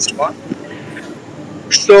the next one.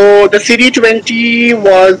 So the CD20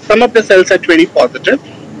 was, some of the cells are 20 positive.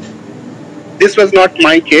 This was not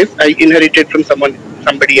my case. I inherited from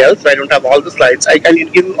somebody else. So I don't have all the slides. I can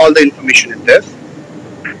give you all the information in this.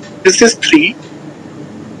 This is 3.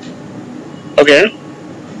 Okay.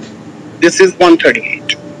 This is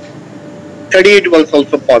 138. 38 was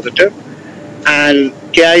also positive. And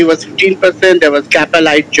KI was 15%. There was kappa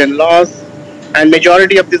light chain loss. And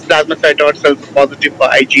majority of these plasmacytoid cells were positive for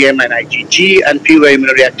IgM and IgG, and few were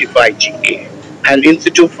immunoreactive for IgA. And in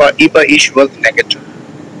situ for EBA-ish was negative.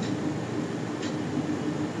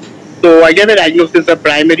 So I gave a diagnosis of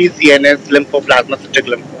primary CNS lymphoplasmacytic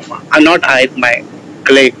lymphoma. I'm not I, my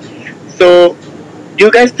colleague. So do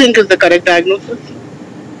you guys think is the correct diagnosis?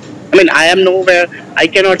 I mean, I am nowhere. I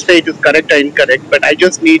cannot say it is correct or incorrect, but I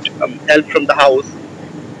just need help from the house.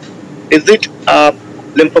 Is it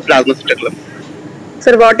lymphoplasmacytic lymphoma?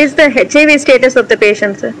 Sir, what is the HIV status of the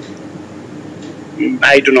patient, sir?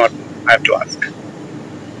 I do not know. I have to ask.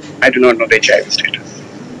 I do not know the HIV status.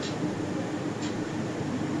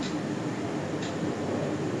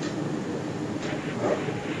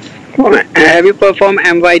 Have you performed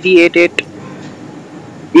MYD88?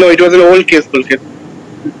 No, it was an old case, Pulkit.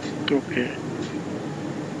 Okay.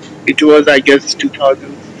 It was, I guess,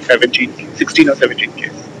 2017, 16 or 17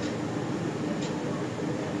 case.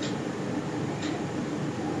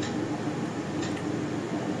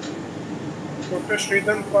 Dr.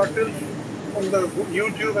 Sridhan Patil on the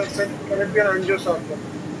YouTube has said, can it be an angiosarcoma?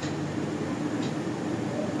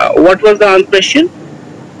 What was the question?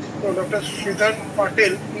 So Dr. Sridhan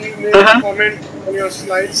Patil, he made a comment on your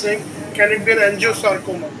slide saying, can it be an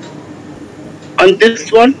angiosarcoma? On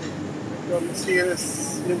this one? On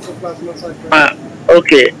CNS lymphoplasma sarcoma.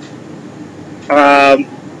 Okay.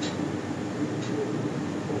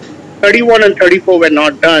 31 and 34 were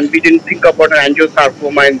not done. We didn't think about an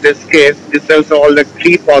angiosarcoma in this case. This is all the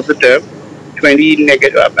 3 positive, 20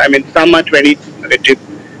 negative. I mean, some are 20 negative,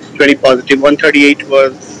 20 positive. 138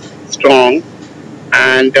 was strong,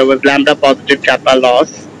 and there was lambda positive kappa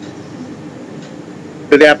loss.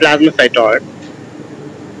 So they are plasmacytoid.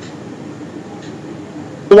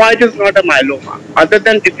 Why it is not a myeloma? Other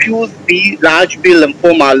than diffuse B, large B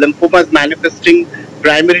lymphoma, lymphoma is manifesting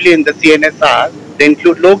primarily in the CNSR. They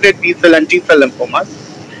include low-grade B-cell and T-cell lymphomas.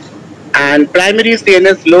 And primary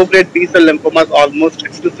CNS low-grade B-cell lymphomas almost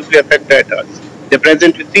exclusively affect the adults. They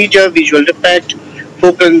present with seizure, visual defect,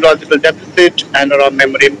 focal neurological deficit, and or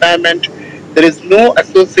memory impairment. There is no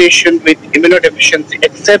association with immunodeficiency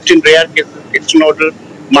except in rare cases, extranodal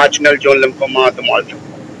marginal zone lymphoma or the mole lymphoma.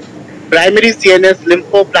 Primary CNS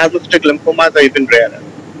lymphoplasmacytic lymphomas are even rarer.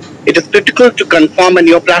 It is critical to confirm a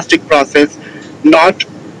neoplastic process, not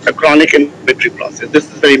a chronic inflammatory process.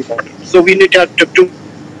 This is very important. So we need to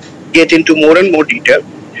get into more and more detail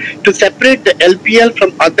to separate the LPL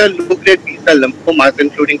from other low-grade B-cell lymphomas,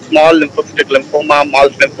 including small lymphocytic lymphoma,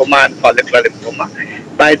 Moll's lymphoma, and follicular lymphoma.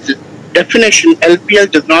 By its definition,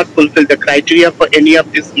 LPL does not fulfill the criteria for any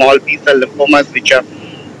of these small B-cell lymphomas which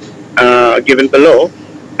are given below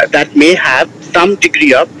that may have some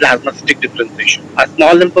degree of plasmacytic differentiation. A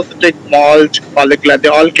small lymphocytic, Moll's, follicular, they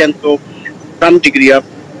all can show some degree of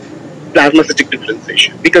plasmacytic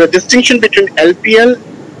differentiation, because the distinction between LPL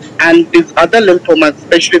and these other lymphomas,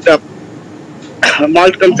 especially the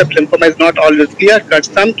multi-concept lymphoma, is not always clear-cut.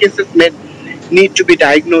 Some cases may need to be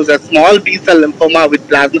diagnosed as small B-cell lymphoma with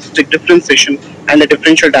plasmacytic differentiation, and a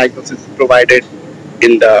differential diagnosis is provided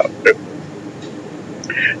in the report.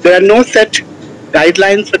 There are no set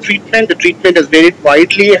guidelines for treatment. The treatment has varied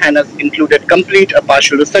widely and has included complete or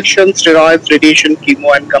partial resection, steroids, radiation,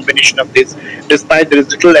 chemo, and combination of this, despite there is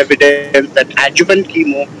little evidence that adjuvant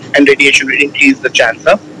chemo and radiation will increase the chance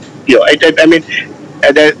of cure.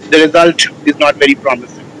 The result is not very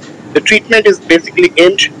promising. The treatment is basically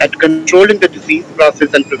aimed at controlling the disease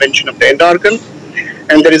process and prevention of the end organs,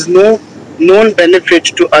 and there is no known benefit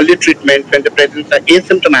to early treatment when the presence are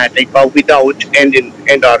asymptomatic or without end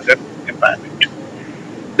organ impairment.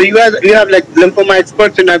 So you have like lymphoma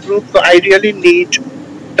experts in our group, so I really need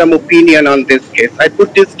some opinion on this case. I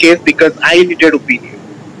put this case because I needed opinion.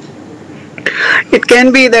 It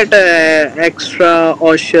can be that extra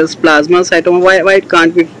osseous plasmacytoma. Why it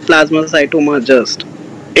can't be plasmacytoma just?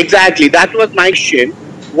 Exactly, that was my question.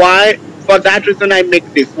 Why, for that reason I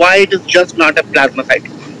make this. Why it is just not a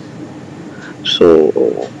plasmacytoma? So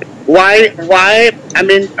why? I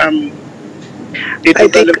mean, I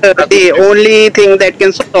think the only thing that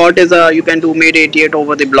can sort is you can do MADE88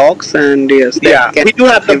 over the blocks, and yes, we do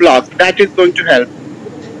have the blocks. That is going to help.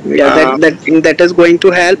 Yeah, that is going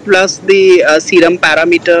to help. Plus the serum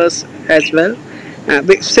parameters as well.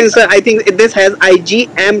 Since I think this has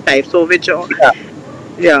IgM type, so which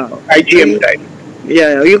IgM type.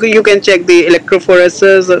 Yeah, you can check the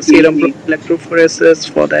electrophoresis, serum electrophoresis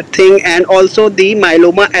for that thing, and also the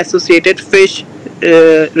myeloma associated fish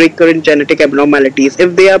recurrent genetic abnormalities.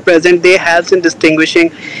 If they are present, they help in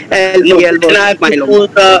distinguishing LPL versus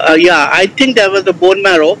myeloma. I think there was a bone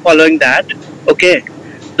marrow following that. Okay,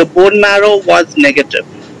 the bone marrow was negative.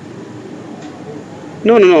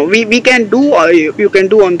 No. We can do. You can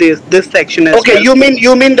do on this section as well. Okay, you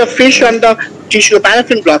mean the fish and the tissue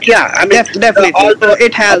paraffin block? Yeah, I mean definitely.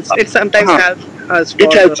 It helps. It sometimes helps us.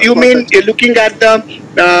 It helps. You mean you're looking at the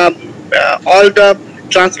all the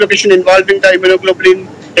translocation involving the immunoglobulin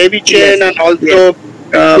heavy chain, and also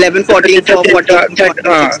 11, 14, 14,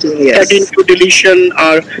 16, yes. 13q deletion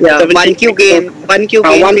or 1q gain.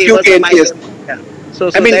 1q gain. Yes. So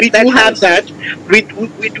I mean, we do have that. We do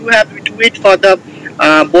it for the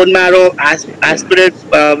bone marrow aspirates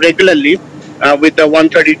regularly with the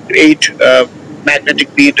 138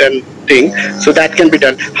 magnetic bead and thing. So that can be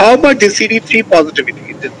done. How about the CD3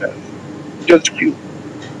 positivity? Just few.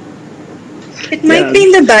 It might be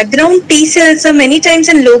in the background T cells. Many times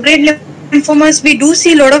in low-grade lymphomas, we do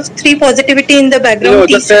see a lot of 3 positivity in the background No,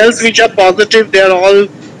 T the cells. cells which are positive, they are all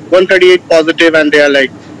 138 positive and they are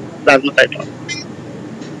like plasmacytoid.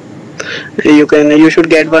 You should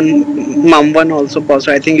get one MUM1 also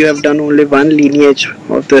positive. I think you have done only one lineage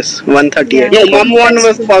of this 138. No, MUM1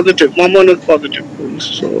 was positive. MUM1 was positive.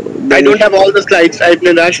 So I don't have all the slides. I've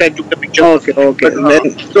been rushed. I took the picture. Okay.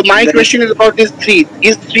 So my question is about this 3.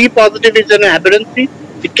 Is 3 positive is an aberrancy?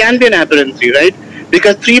 It can be an aberrancy, right?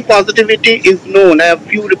 Because 3 positivity is known. I have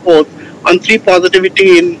few reports on 3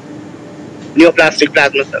 positivity in neoplastic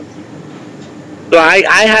plasma cells. So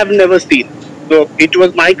I have never seen. So it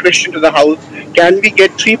was my question to the house, can we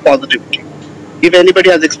get 3 positivity? If anybody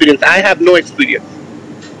has experience. I have no experience.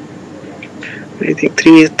 I think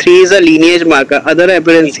 3 is a lineage marker. Other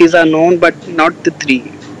aberrancies are known, but not the 3.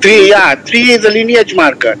 3 is a lineage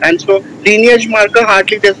marker. And so lineage marker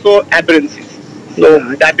hardly they show aberrancies. So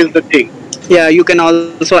that is the thing. Yeah, you can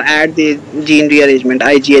also add the gene rearrangement,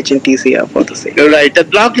 IGH and TCR for the same. You're right. The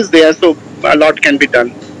block is there, so a lot can be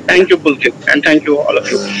done. Thank you, Pulkit, and thank you all of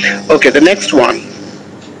you. Okay, the next one.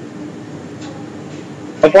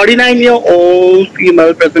 A 49-year-old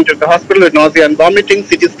female presented at the hospital with nausea and vomiting.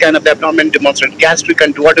 CT scan of the abdomen demonstrated gastric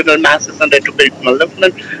and duodenal masses and retroperitoneal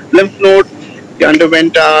lymph node. They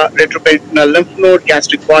underwent a retroperitoneal lymph node,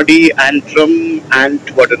 gastric body, antrum, and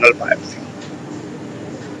duodenal biopsy.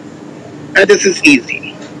 And this is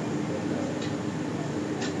easy.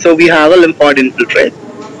 So we have a lymphoid infiltrate.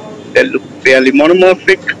 They look fairly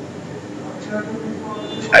monomorphic.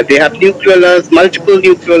 They have nucleolus, multiple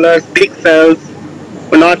nucleolus, big cells,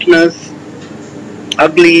 monotonous,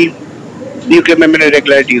 ugly, nuclear membrane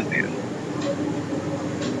irregularity is there.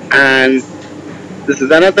 And this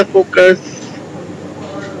is another focus.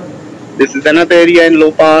 This is another area in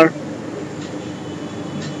lobar.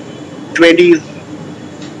 20 is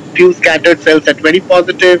few scattered cells at 20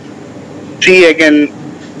 positive. 3 again,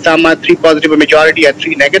 some are 3 positive, a majority are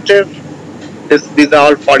 3 negative. These are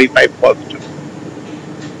all 45 positive.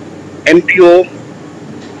 NPO,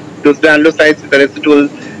 those granulocytes with the residual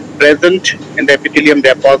present in the epithelium, they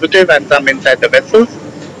are positive, and some inside the vessels.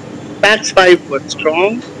 PAX5 was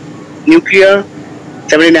strong. Nuclear,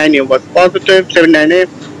 79A was positive, 79A.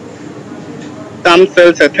 Some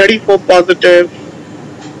cells are 34 positive.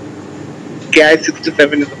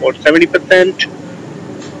 Ki67 is about 70%.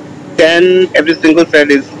 10, every single cell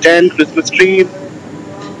is 10, Christmas tree.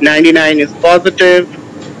 99 is positive.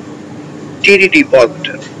 TDT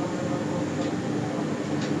positive.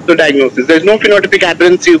 So diagnosis. There is no phenotypic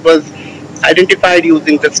aberrancy. It was identified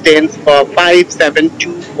using the stains for 5, 7,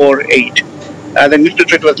 2, 4, 8. The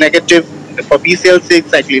infiltrate was negative for BCL6,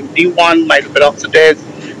 cyclin D1, myeloperoxidase,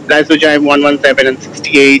 lysozyme 117 and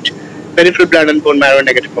 68. Peripheral blood and bone marrow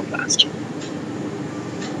negative for blast.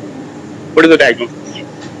 What is the diagnosis?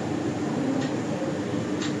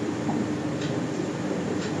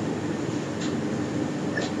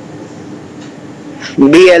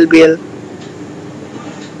 BLBL.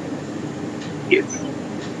 Yes.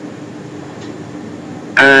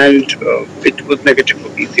 And it was negative for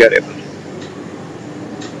PCR levels.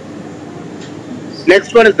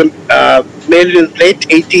 Next one is the male in late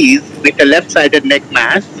 80s with a left-sided neck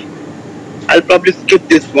mass. I'll probably skip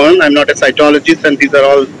this one. I'm not a cytologist and these are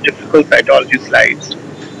all difficult cytology slides.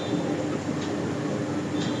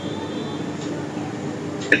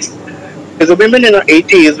 There's a woman in her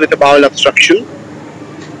 80s with a bowel obstruction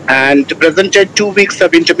and presented 2 weeks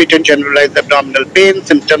of intermittent generalized abdominal pain.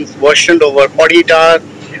 Symptoms worsened over 48 hours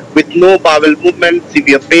with no bowel movement,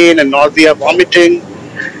 severe pain and nausea, vomiting.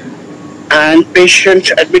 And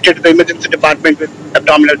patient admitted to the emergency department with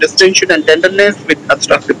abdominal distension and tenderness with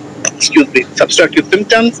obstructive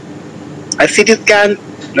symptoms. A CT scan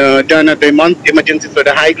done at the emergency for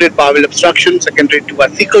a high-grade bowel obstruction secondary to a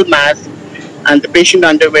cecal mass, and the patient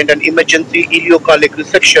underwent an emergency ileocolic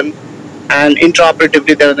resection, and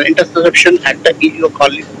intraoperatively there was an interception at the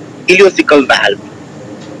ileocecal valve.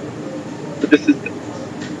 So this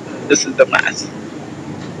is the mass.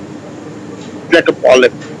 It's like a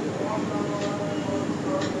polyp.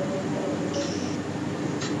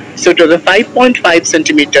 So it was a 5.5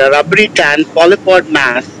 centimeter rubbery tan polypod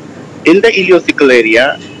mass in the ileocecal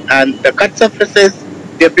area, and the cut surfaces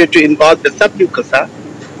they appear to involve the submucosa.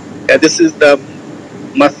 This is the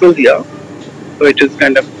muscle here, so it is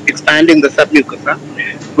kind of expanding the submucosa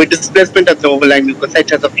with displacement of the overlying mucosa.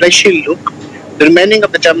 It has a fleshy look. The remaining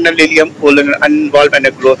of the terminal ileum colon uninvolved and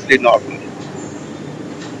are grossly normal.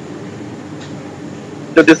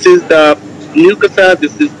 So this is the mucosa,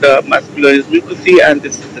 this is the muscular mucosae, and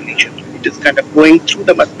this is the lesion. It is kind of going through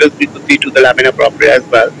the muscular mucosae to the lamina propria as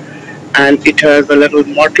well. and it has a little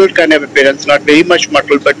mottled kind of appearance, not very much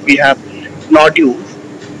mottled, but we have nodules,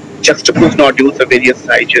 juxtaposed nodules of various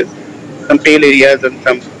sizes, some pale areas and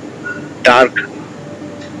some dark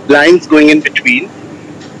lines going in between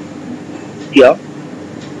here.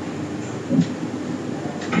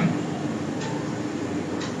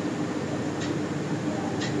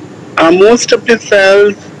 Most of the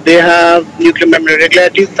cells, they have nuclear membrane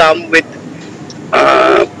regularity, some with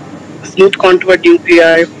smooth contoured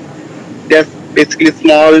nuclei. They're basically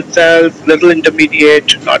small cells, little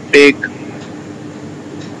intermediate, not big.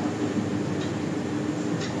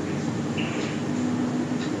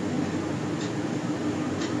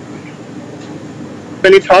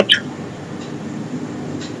 Any thought?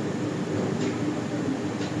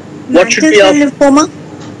 What should be our lymphoma?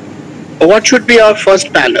 What should be our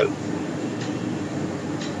first panel?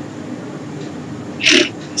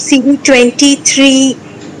 CD23,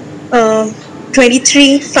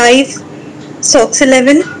 23, 5,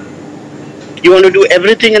 SOX11. You want to do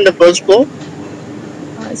everything in the first go?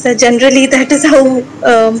 So generally that is how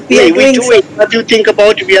we are doing. What do you think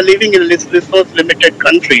about, we are living in a resource limited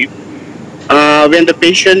country when the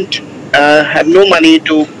patient have no money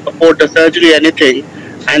to afford the surgery or anything,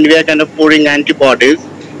 and we are kind of pouring antibodies.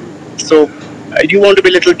 So you want to be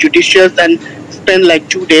a little judicious and spend like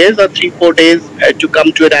 2 days or 3-4 days to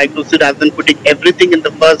come to a diagnosis rather than putting everything in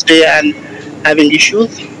the first day and having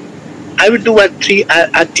issues. I would do a T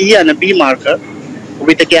and a B marker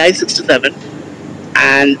with a Ki67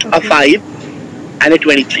 and a 5 and a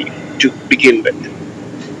 23 to begin with.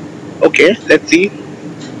 Okay, let's see.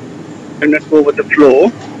 I'm not go over the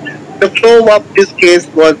flow. The flow of this case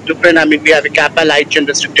was different. I mean, we have a kappa light chain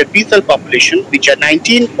restricted B cell population, which are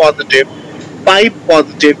 19 positive, 5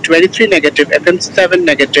 positive, 23 negative, FM7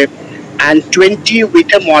 negative, and 20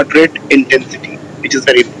 with a moderate intensity, which is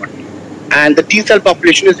very important. And the T cell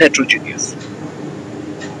population is heterogeneous.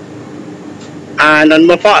 And on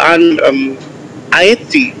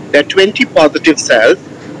IHC, there are 20 positive cells.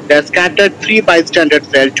 They are scattered 3 bystander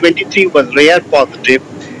cells, 23 was rare positive,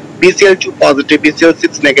 BCL2 positive,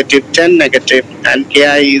 BCL6 negative, 10 negative, and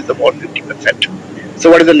KI is about 50%. So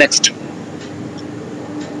what is the next?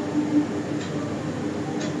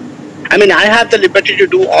 I mean, I have the liberty to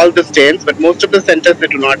do all the stains, but most of the centers they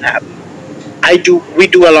do not have. We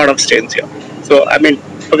do a lot of stains here. So, I mean,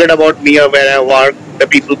 forget about me or where I work, the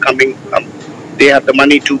people coming, they have the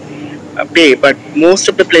money to pay, but most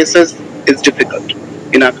of the places is difficult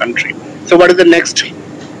in our country. So what is the next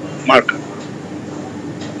marker?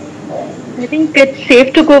 I think it's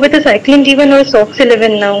safe to go with a cyclin D1 or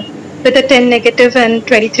SOX11 now, with a 10 negative and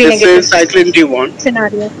 23 negative. This is cyclin D1.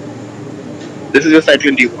 Scenario. This is your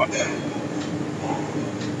cyclin D1.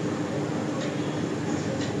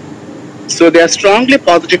 So they are strongly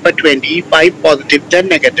positive for 20, 5 positive, 10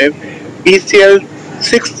 negative,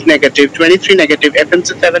 BCL6 negative, 23 negative,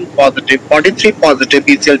 FMC7 positive, 43 positive,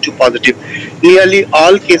 BCL2 positive. Nearly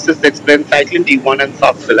all cases explain cyclin D1 and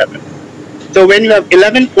SOX11. So when you have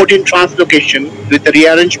 11-14 translocation with the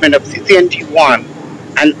rearrangement of CCNT1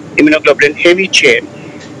 and immunoglobulin heavy chain,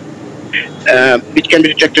 which can be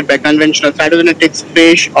detected by conventional cytogenetics,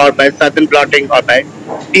 FISH, or by Southern blotting, or by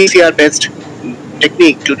PCR-based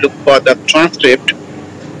technique to look for the transcript.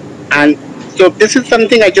 And so this is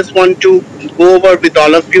something I just want to go over with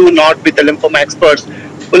all of you, not with the lymphoma experts.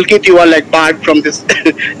 Pulkit, you are like barred from this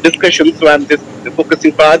discussion, so I'm just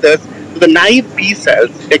focusing for others. So the naive B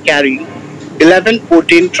cells, they carry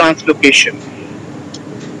 11-14 translocation.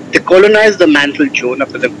 They colonize the mantle zone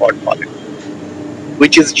of the lymphoid follicle,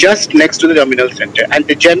 which is just next to the germinal center, and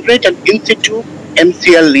they generate an in situ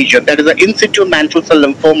MCL lesion, that is an in situ mantle cell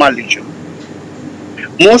lymphoma lesion.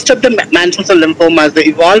 Most of the mantle cell lymphomas, they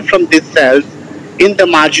evolve from these cells in the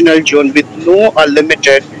marginal zone with no or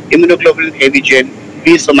limited immunoglobulin heavy chain,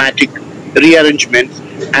 B somatic rearrangements,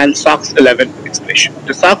 and SOX11 expression.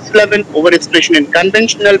 The SOX11 overexpression in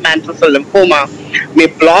conventional mantle cell lymphoma may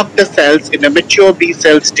block the cells in a mature B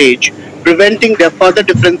cell stage, preventing their further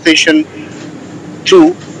differentiation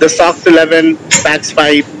through the SOX11,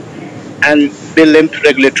 FACP and the lymph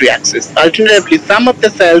regulatory axis. Alternatively, some of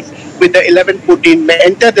the cells with the 11-14 may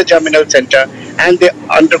enter the germinal center and they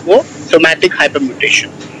undergo somatic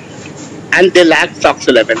hypermutation, and they lack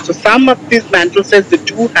SOX11. So some of these mantle cells, they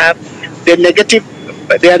do have their negative,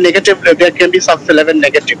 there can be SOX11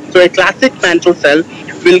 negative. So a classic mantle cell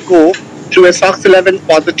will go through a SOX11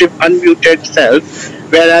 positive unmuted cells,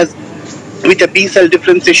 whereas with a B cell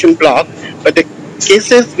differentiation block, but the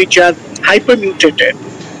cases which are hypermutated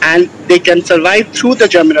and they can survive through the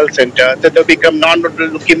germinal center, that they become non-nodal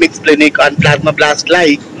leukemic splenic and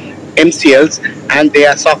plasmablast-like MCLs, and they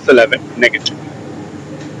are SOX11 negative.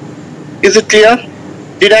 Is it clear?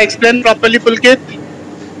 Did I explain properly, Pulkit?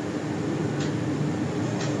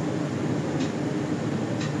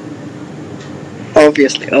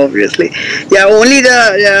 Obviously. Yeah, only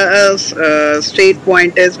the straight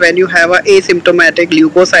point is when you have a asymptomatic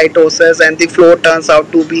leukocytosis and the flow turns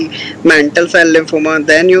out to be mantle cell lymphoma,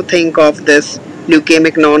 then you think of this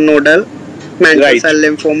leukemic non-nodal mantle cell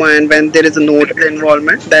lymphoma, and when there is a nodal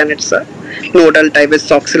involvement, then it's a nodal type with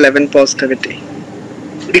SOX11 positivity.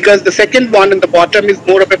 Because the second one in the bottom is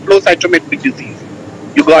more of a flow cytometric disease.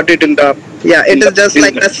 You got it in the... Yeah, it is just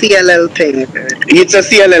like a CLL thing. It's a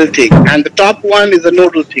CLL thing. And the top one is a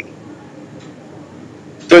nodal thing.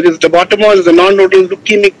 So the bottom one is a non-nodal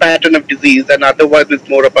leukemic pattern of disease, and otherwise it's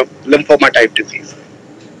more of a lymphoma type disease.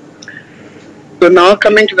 So now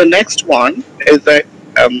coming to the next one is the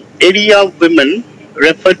area of women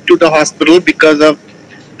referred to the hospital because of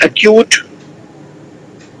acute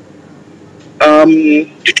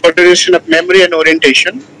deterioration of memory and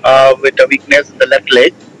orientation with a weakness in the left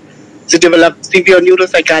leg. She developed severe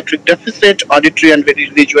neuropsychiatric deficit, auditory and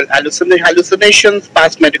visual hallucinations.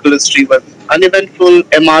 Past medical history was uneventful.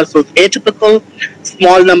 MRs was atypical.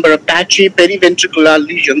 Small number of patchy periventricular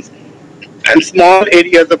lesions and small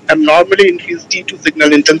areas of abnormally increased T2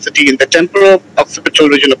 signal intensity in the temporal occipital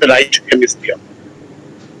region of the right hemisphere.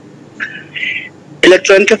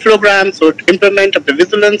 Electroencephalograms showed impairment of the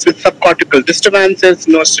vigilance with subcortical disturbances.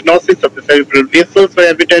 No stenosis of the cerebral vessels were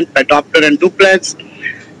evident by Doppler and duplex.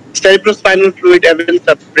 Cerebrospinal fluid evidence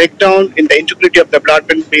of breakdown in the integrity of the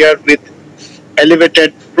blood-brain barrier with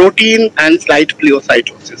elevated protein and slight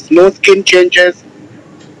pleocytosis. No skin changes.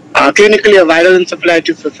 Clinically, a viral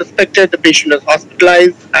encephalitis was suspected. The patient was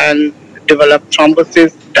hospitalized and developed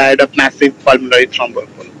thrombosis, died of massive pulmonary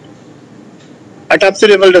thromboemboli. Autopsy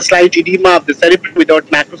revealed a slight edema of the cerebrum without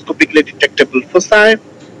macroscopically detectable foci.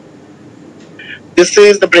 This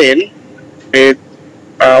is the brain.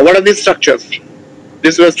 What are these structures?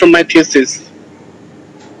 This was from my thesis.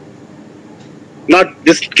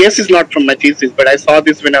 This case is not from my thesis, but I saw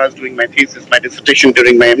this when I was doing my thesis, my dissertation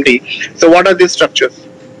during my MD. So what are these structures?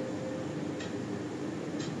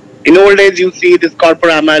 In old age, you see this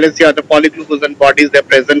corpora amylis here, the polyglucosan bodies, they're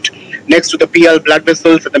present next to the PL blood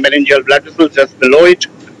vessels and the meningeal blood vessels just below it,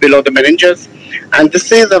 below the meninges. And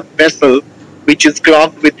this is a vessel which is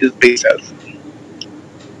clogged with these B cells.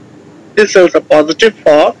 These cells are positive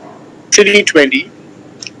for CD20.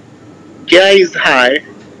 GI is high.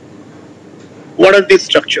 What are these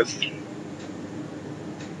structures?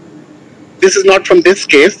 This is not from this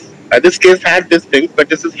case. This case had these things, but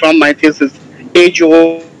this is from my thesis,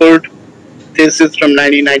 age-old thesis from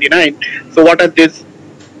 1999. So what are these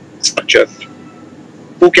structures?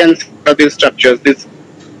 Who can see what are these structures? This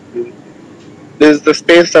is the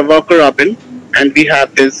space of Walker Robin, and we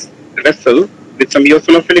have this vessel with some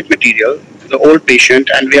eosinophilic material, the old patient,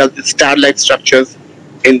 and we have the star-like structures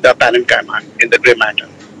in the parenchyma, in the gray matter.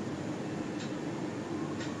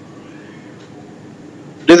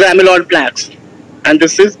 These are amyloid plaques, and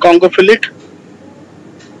this is congophilic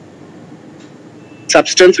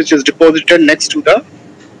substance which is deposited next to the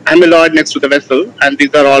amyloid, next to the vessel, and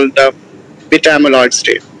these are all the beta amyloid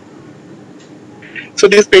state. So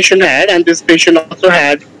this patient had, and this patient also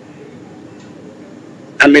had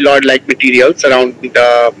amyloid-like material surrounding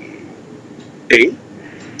the thing.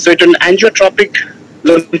 So it's an angiotropic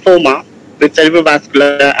lymphoma with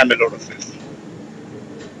cerebrovascular amyloidosis.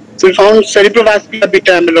 So we found cerebrovascular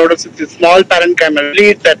beta amyloidosis is a small parenchymal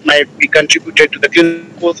bleed that might be contributed to the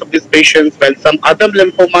clinical course of these patients, while some other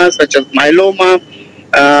lymphomas such as myeloma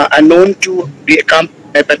are known to be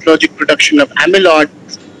accompanied by pathologic production of amyloid,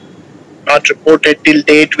 not reported till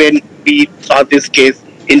date when we saw this case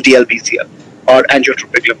in DLBCL or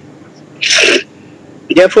angiotropic lymphomas.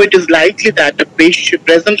 Therefore, it is likely that the patient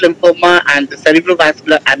present lymphoma and the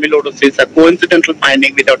cerebrovascular amyloidosis are coincidental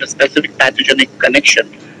finding without a specific pathogenic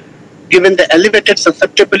connection. Given the elevated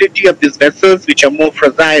susceptibility of these vessels, which are more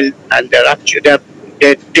fragile and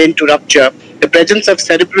they tend to rupture, the presence of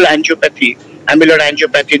cerebral angiopathy, amyloid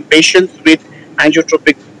angiopathy in patients with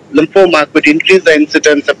angiotropic lymphoma could increase the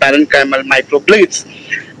incidence of parenchymal microbleeds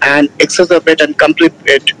and exacerbate and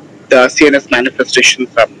complicate the CNS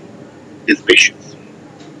manifestations of these patients.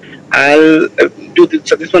 I'll do this.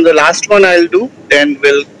 So this one, the last one I'll do. Then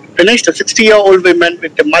we'll finish the 60-year-old women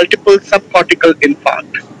with the multiple subcortical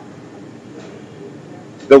infarct.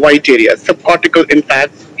 The white area, subcortical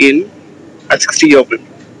infarcts in a 60-year-old woman.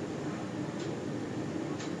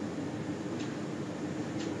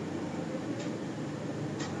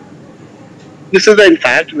 This is the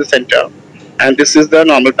infarct in the center, and this is the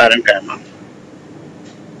normal parenchyma.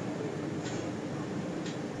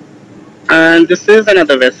 And this is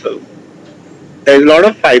another vessel. there is a lot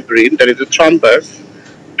of fibrin, there is a thrombus,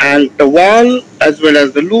 and the wall as well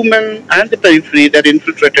as the lumen and the periphery that are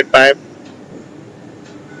infiltrated by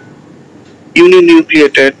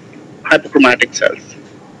uninucleated hypochromatic cells.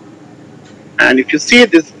 And if you see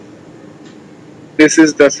this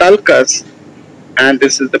is the sulcus and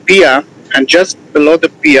this is the pia, and just below the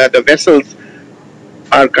pia the vessels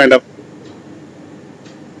are kind of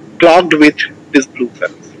clogged with these blue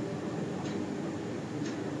cells.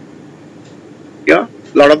 Yeah,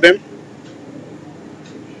 a lot of them.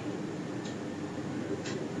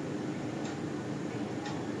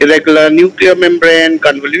 Irregular nuclear membrane,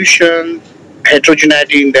 convolutions,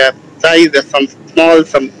 heterogeneity in their size. There's some small,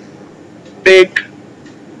 some big.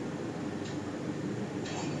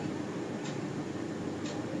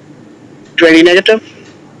 -20 negative,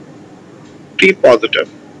 3 positive.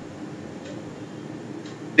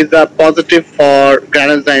 These are positive for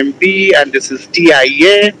granzyme B, and this is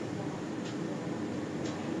TIA.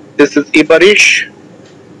 This is Ibarish,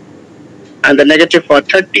 and the negative for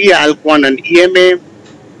 30, ALK1 and EMA.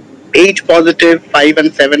 8 positive, 5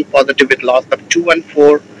 and 7 positive with loss of 2 and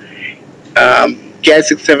 4.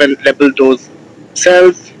 Ki67 labeled those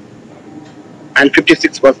cells, and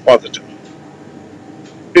 56 was positive.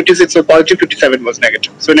 56 was positive, 57 was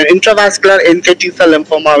negative. So in an intravascular NK T-cell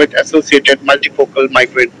lymphoma with associated multifocal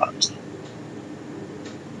microinfarcts.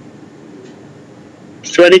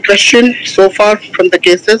 So any question so far from the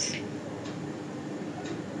cases?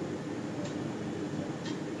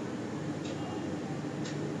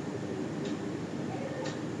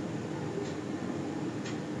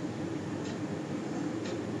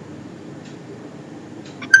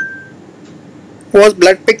 Was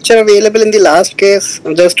blood picture available in the last case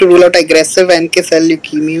just to rule out aggressive NK cell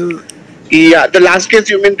leukemia? Yeah, the last case,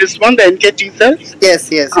 you mean this one, the NK T cells? Yes.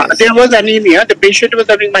 There was anemia. The patient was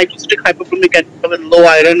having microcytic hypochromic anemia with low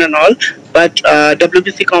iron and all, but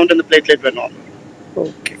WBC count and the platelet were normal.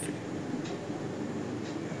 Okay.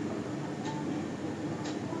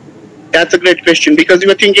 That's a great question, because you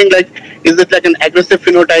were thinking like, is it like an aggressive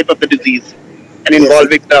phenotype of the disease and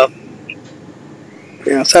involving the...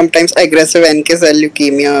 Yeah, sometimes aggressive NK cell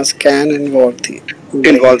leukemias can involve the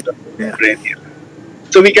brain. Yeah.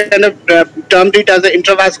 So we kind of termed it as an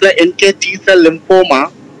intravascular NK T cell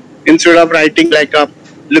lymphoma instead of writing like a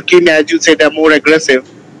leukemia, as you say, they're more aggressive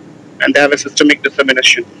and they have a systemic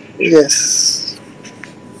dissemination. Yes.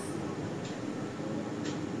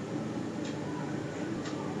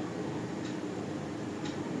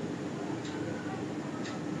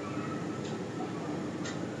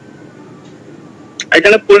 I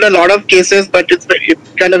kind of pulled a lot of cases, but it's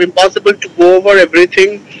kind of impossible to go over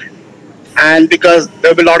everything, and because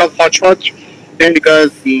there will be a lot of hodgepodge, then because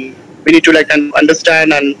we need to like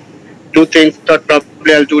understand and do things, thought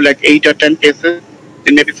probably I'll do like 8 or 10 cases,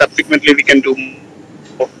 and maybe subsequently we can do more.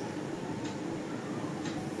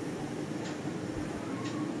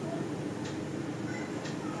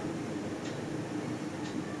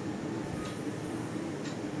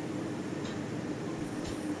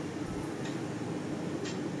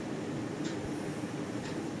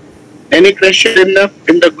 Any question in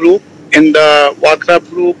the group, in the WhatsApp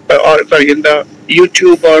group, or sorry, in the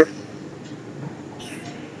YouTube or?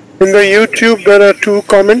 In the YouTube, there are 2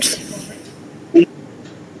 comments.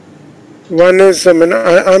 One is, I'm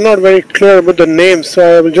not very clear about the name,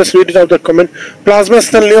 so I will just read it out the comment. Plasma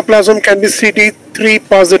cell neoplasm can be CD3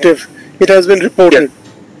 positive. It has been reported.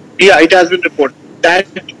 Yeah, it has been reported. That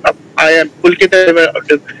I am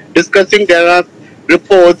discussing. There are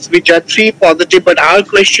reports which are 3 positive, but our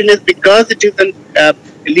question is, because it is a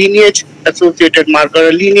lineage associated marker,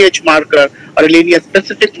 a lineage marker, or a lineage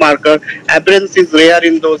specific marker, aberrance is rare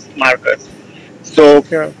in those markers. So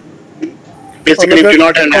basically, we do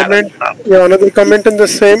not have another comment in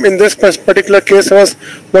this particular case was,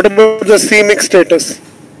 what about the c-mix status?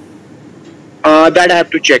 That I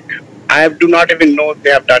have to check. I do not even know if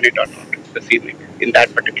they have done it or not, the c-mix in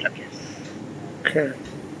that particular case. Okay.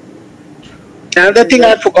 Another thing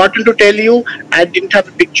I've forgotten to tell you, I didn't have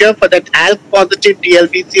a picture for that ALK positive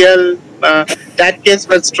DLBCL. That case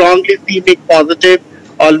was strongly c-MYC positive.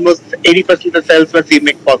 Almost 80% of the cells were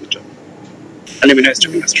c-MYC positive on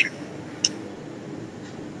immunohistochemistry.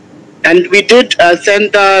 And we did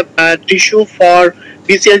send the tissue for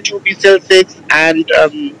BCL2, BCL6, and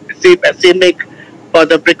c-MYC for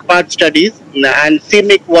the BRICPART studies. And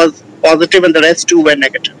c-MYC was positive and the rest 2 were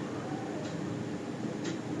negative.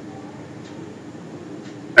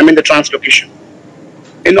 I mean the translocation.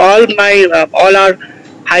 In all our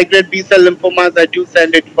high-grade B-cell lymphomas, I do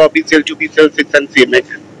send it for BCL2, BCL6 and c-MYC.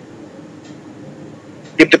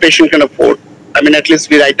 If the patient can afford. I mean, at least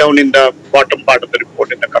we write down in the bottom part of the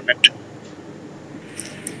report in the comment.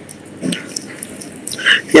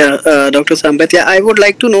 Yeah, Dr. Sambit, yeah, I would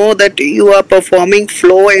like to know that you are performing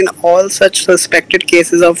flow in all such suspected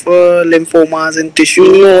cases of lymphomas in tissue.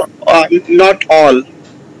 No, not all.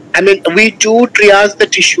 I mean, we do triage the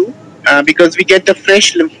tissue because we get the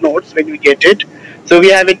fresh lymph nodes when we get it. So we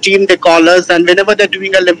have a team, they call us, and whenever they're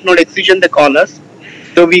doing a lymph node excision, they call us.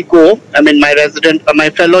 So we go, I mean, my resident, my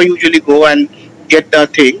fellow usually go and get the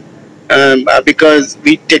thing because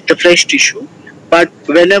we take the fresh tissue. But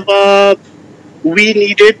whenever we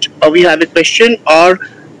need it or we have a question or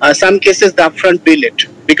some cases the upfront bill it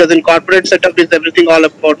because in corporate setup is everything all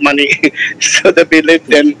about money. So the bill it,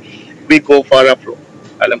 then we go for a flow,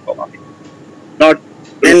 a lymphoma. Not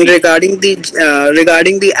And regarding the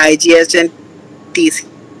IGS and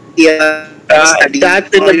TCR study,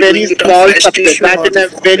 that's in a very small subset. That's in a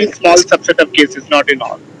very small subset of cases, not in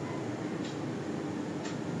all.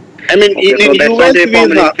 I mean, in US,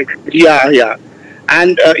 yeah.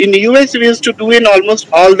 And in the US, we used to do in almost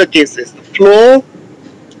all the cases. Flow,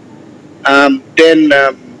 then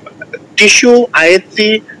tissue,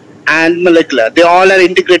 IHC, and molecular. They all are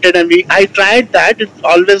integrated, and I tried that. It's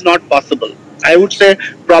always not possible. I would say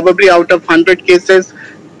probably out of 100 cases,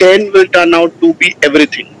 10 will turn out to be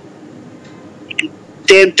everything.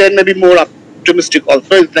 10 may be more optimistic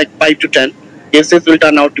also. It's like 5 to 10 cases will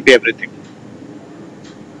turn out to be everything.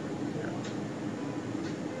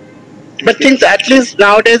 But things, at least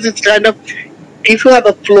nowadays, it's kind of, if you have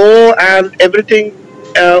a flow and everything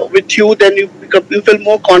with you, then you feel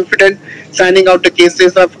more confident signing out the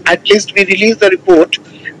cases of, at least we release the report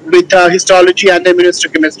with histology and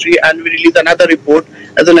immunohistochemistry, and we release another report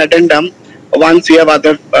as an addendum once we have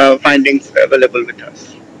other findings available with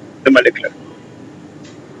us, the molecular.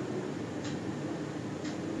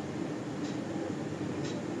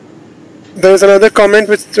 There is another comment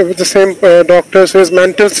with the same doctor says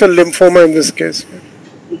mantle cell lymphoma in this case.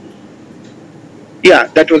 Yeah,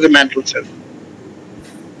 that was a mantle cell.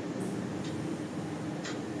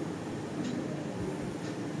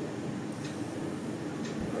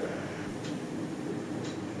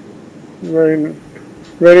 Very,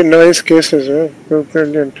 very nice cases.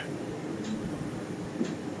 Brilliant.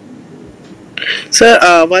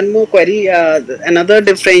 Sir, one more query. Another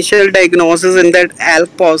differential diagnosis in that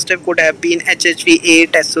ALK positive could have been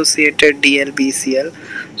HHV8 associated DLBCL.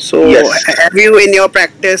 So, yes. Have you in your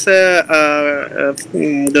practice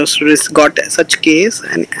got such case?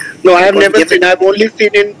 And no, I have never seen. I've only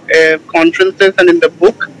seen in conferences and in the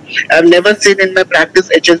book. I've never seen in my practice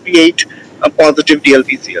HHV8 positive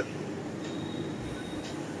DLBCL.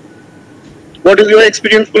 What is your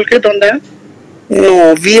experience, Pulkit, on that?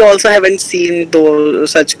 No, we also haven't seen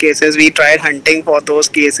those such cases. We tried hunting for those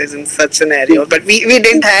cases in such scenarios, but we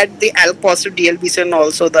didn't had the ALK positive DLBCL and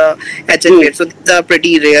also the HHV8. So these are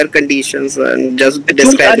pretty rare conditions and just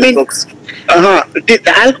described in books. The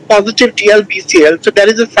ALK positive DLBCL. So there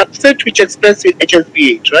is a subset which expresses in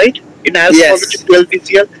HSV8, right? In ALK positive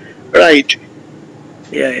DLBCL, right?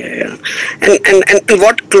 Yeah. And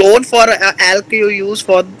what clone for ALK you use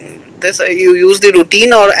for this? You use the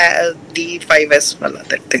routine or D5S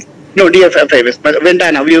that thing? No, D5S, but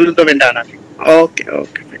Vendana. We use the Vendana thing.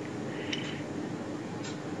 Okay.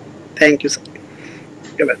 Thank you, sir.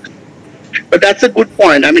 You're welcome. But that's a good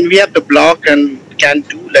point. I mean, we have the block and can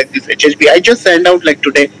do like this HHB. I just sent out like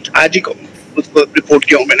today. आज ही उसको report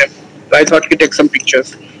किया मैंने. I thought to take some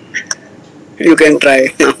pictures. You can try.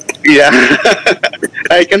 Yeah.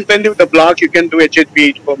 I can send you the block. You can do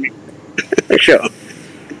HHB for me. Sure.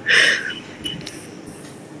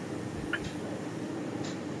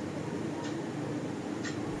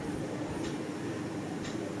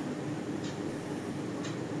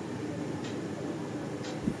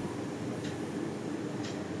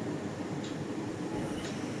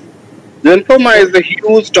 Lymphoma is a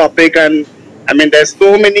huge topic, and I mean there's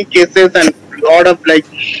so many cases and a lot of like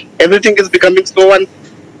everything is becoming so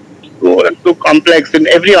complex in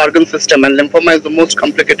every organ system, and lymphoma is the most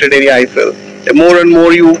complicated area. I feel the more and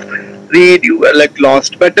more you read, you are like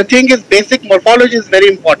lost. But the thing is, basic morphology is very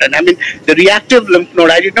important. I mean, the reactive lymph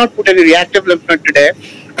node. I did not put any reactive lymph node today.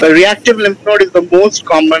 The reactive lymph node is the most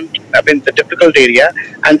common, I mean, the difficult area,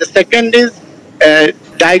 and the second is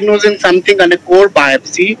diagnosing something on a core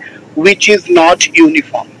biopsy which is not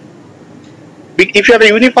uniform. If you have a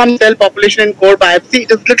uniform cell population in core biopsy,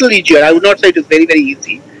 it is little easier. I would not say it is very, very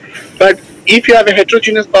easy. But if you have a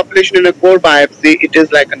heterogeneous population in a core biopsy, it is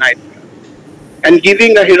like a nightmare. And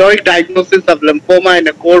giving a heroic diagnosis of lymphoma in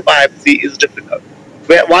a core biopsy is difficult.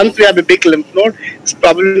 Once we have a big lymph node, it's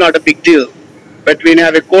probably not a big deal. But when you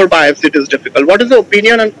have a core biopsy, it is difficult. What is the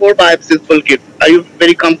opinion on core biopsies, Pulkit? Are you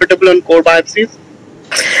very comfortable on core biopsies?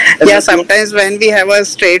 Yeah, sometimes when we have a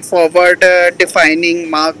straightforward defining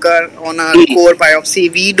marker on our core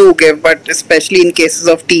biopsy, we do give, but especially in cases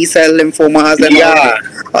of T cell lymphomas and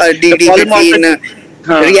or DD between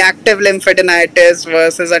reactive lymphadenitis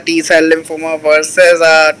versus a T cell lymphoma versus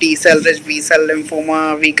a T cell rich B cell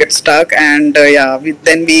lymphoma, we get stuck, and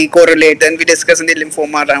then we correlate, then we discuss in the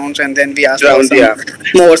lymphoma rounds, and then we ask for some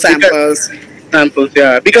more samples.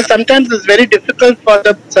 Because sometimes it's very difficult for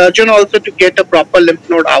the surgeon also to get a proper lymph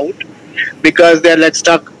node out, because they're like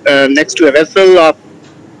stuck next to a vessel.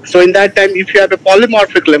 So in that time, if you have a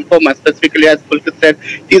polymorphic lymphoma, specifically as Pulkit said,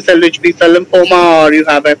 T cell rich B cell lymphoma, or you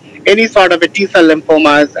have any sort of a T cell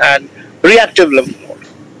lymphomas and reactive lymph node,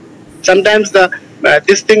 sometimes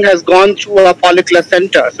this thing has gone through a follicular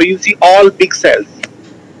center, so you see all big cells,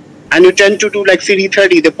 and you tend to do like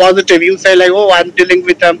CD30, the positive. You say like, oh, I'm dealing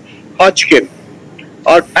with Hodgkin.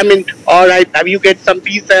 Or you get some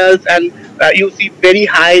B cells and you see very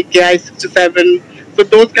high Ki67. So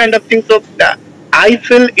those kind of things. So I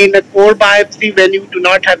feel in a core biopsy, when you do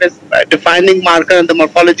not have a defining marker and the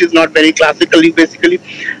morphology is not very classical, you basically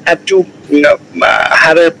have to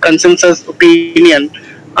have a consensus opinion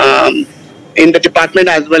in the department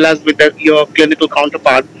as well as with your clinical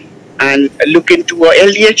counterpart, and look into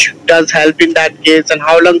LDH does help in that case, and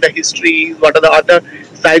how long the history is, what are the other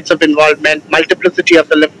sites of involvement, multiplicity of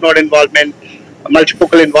the lymph node involvement,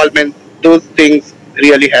 multifocal involvement. Those things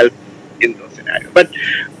really help in those scenarios. But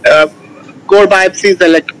core biopsies are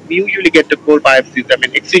like, we usually get the core biopsies. I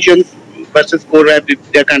mean, excisions versus core biopsies,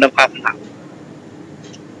 they're kind of half and half.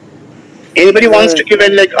 Anybody wants to give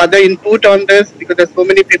like other input on this? Because there's so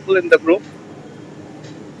many people in the group.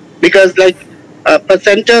 Because like for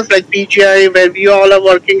centers like PGI, where we all are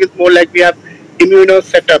working, is more like we have immuno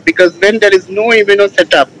setup, because when there is no immuno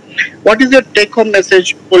setup, what is your take-home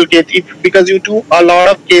message, Pulkit? Because you do a lot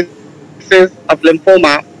of cases of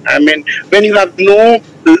lymphoma, I mean, when you have no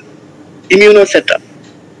immuno setup,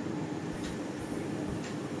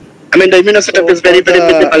 I mean, the immuno setup is very, very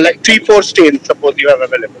minimal, like 3-4 stains, suppose you have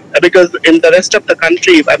available. Because in the rest of the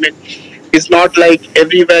country, I mean, it's not like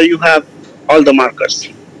everywhere you have all the markers.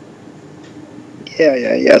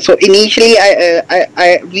 Yeah. So initially,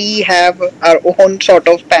 we have our own sort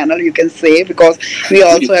of panel, you can say, because we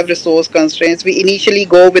also have resource constraints. We initially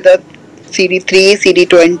go with a CD3,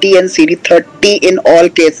 CD20 and CD30 in all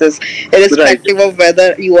cases, irrespective of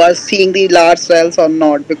whether you are seeing the large cells or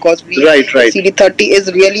not, because CD30 is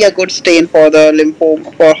really a good stain for the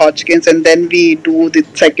lymphoma, for Hodgkin's, and then we do the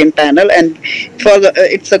second panel. And for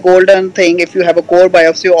it's a golden thing, if you have a core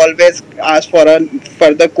biopsy, you always ask for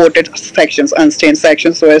further coated sections, unstained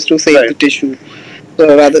sections, so as to save the tissue.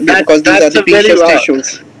 So because these are the precious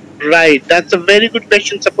tissues. Right, that's a very good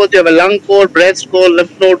question. Suppose you have a lung core, breast core,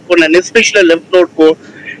 lymph node core, and especially a lymph node core,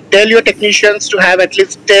 tell your technicians to have at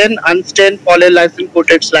least 10 unstained polylysin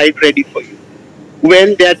coated slide ready for you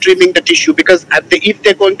when they are trimming the tissue, because if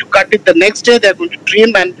they're going to cut it the next day, they're going to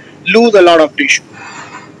trim and lose a lot of tissue.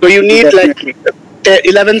 So you need like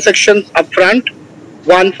 11 sections up front,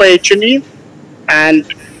 1 for H&E, and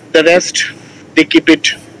the rest they keep it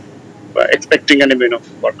expecting an immuno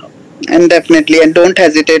workup. And definitely, and don't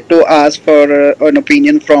hesitate to ask for an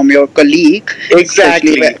opinion from your colleague.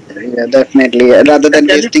 Exactly. Yeah, definitely. Rather than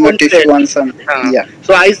wasting a tissue on some.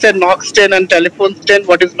 So I said knock stain and telephone stain.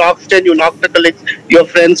 What is knock stain? You knock your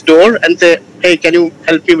friend's door and say, hey, can you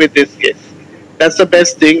help me with this case? That's the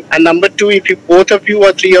best thing. And number 2, if both of you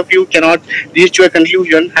or 3 of you cannot reach to a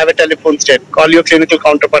conclusion, have a telephone stain. Call your clinical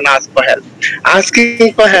counterpart and ask for help.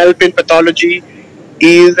 Asking for help in pathology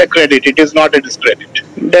is a credit, it is not a discredit.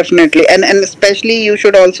 Definitely, and especially you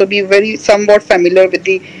should also be somewhat familiar with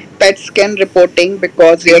the PET scan reporting,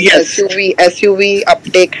 because your SUV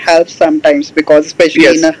uptake helps sometimes, because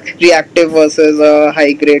especially in a reactive versus a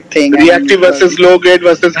high grade thing. Reactive versus low grade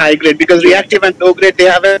versus high grade, because reactive and low grade, they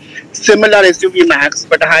have a similar SUV max,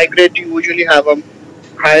 but a high grade you usually have a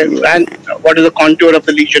high, and what is the contour of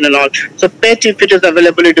the lesion and all. So PET, if it is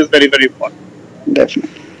available, it is very, very important.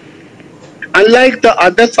 Definitely. Unlike the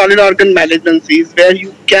other solid organ malignancies where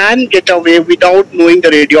you can get away without knowing the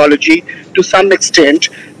radiology to some extent,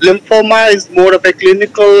 lymphoma is more of a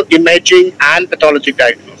clinical, imaging and pathologic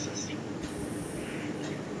diagnosis.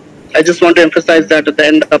 I just want to emphasize that at the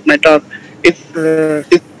end of my talk.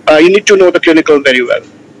 You need to know the clinical very well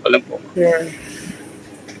for lymphoma. Yeah.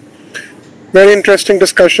 Very interesting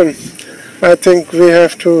discussion. I think we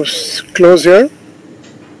have to close here.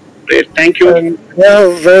 Great, thank you.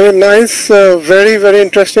 Yeah, very nice, very, very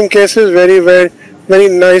interesting cases, very, very, very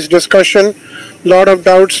nice discussion. Lot of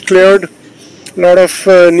doubts cleared, lot of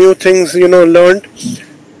new things, learned.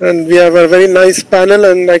 And we have a very nice panel,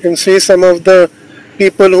 and I can see some of the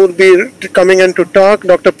people who will be coming in to talk.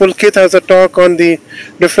 Dr. Pulkit has a talk on the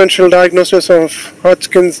differential diagnosis of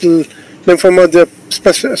Hodgkin's lymphoma,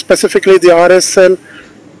 specifically the RS cell,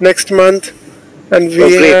 next month. And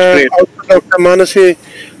we have also Dr. Manasi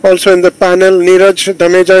also in the panel. Neeraj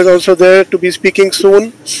Dhameja is also there to be speaking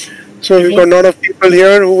soon. So we've got a lot of people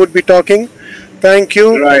here who would be talking. Thank you.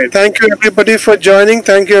 Right. Thank you everybody for joining.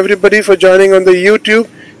 Thank you everybody for joining on the YouTube.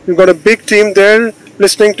 We've got a big team there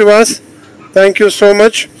listening to us. Thank you so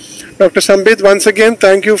much. Dr. Sambit, once again,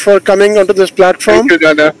 thank you for coming onto this platform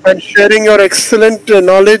and sharing your excellent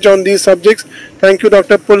knowledge on these subjects. Thank you,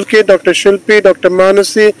 Dr. Pulke, Dr. Shilpi, Dr.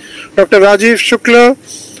 Manasi, Dr. Rajiv Shukla.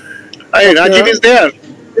 Hi, Rajiv is there.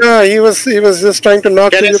 Yeah, he was just trying to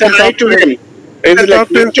knock Can you. I say hi to him? Talk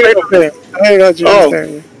to him straight away. Hi, Rajiv. Oh.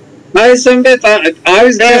 Hi, Sambit. I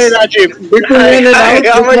was just... Hi, Rajiv. Hi,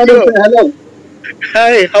 how are you? Hello.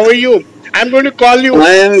 Hi, how are you? I'm going to call you.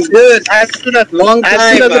 I am good. As soon as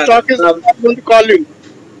the talk is over, I'm going to call you.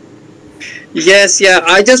 Yes, yeah.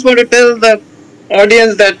 I just want to tell the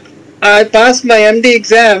audience that I passed my MD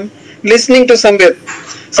exam listening to Sambit.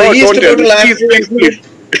 So he used to go to lab.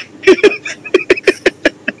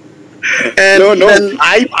 No.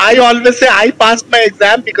 I always say I passed my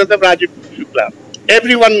exam because of Rajiv Shukla.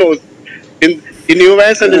 Everyone knows. In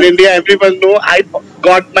US and in India, everyone knows I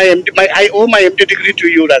got my MD. I owe my MD degree to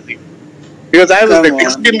you, Rajiv. Because I was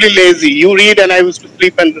extremely lazy. You read and I used to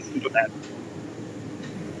sleep and listen to that.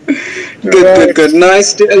 Good.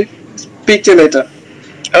 Nice to speak to you later.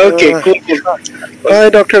 Okay, cool. Hi,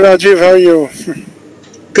 Dr. Rajiv. How are you?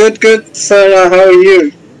 Good, Sarah. How are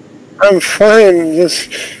you? I'm fine. Yes,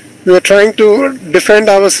 we are trying to defend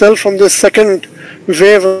ourselves from the second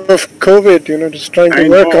wave of COVID. Just trying to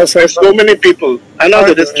work ourselves. There's so many people. I know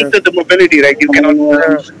they restricted the mobility, right? You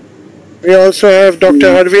cannot. We also have Dr.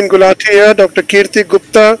 Arvind Gulati here, Dr. Kirti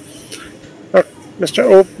Gupta,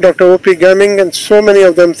 Dr. O.P. Gaming, and so many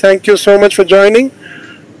of them. Thank you so much for joining.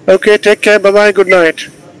 Okay, take care. Bye-bye. Good night.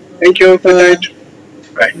 Thank you. Good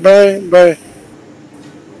night. Bye. Bye.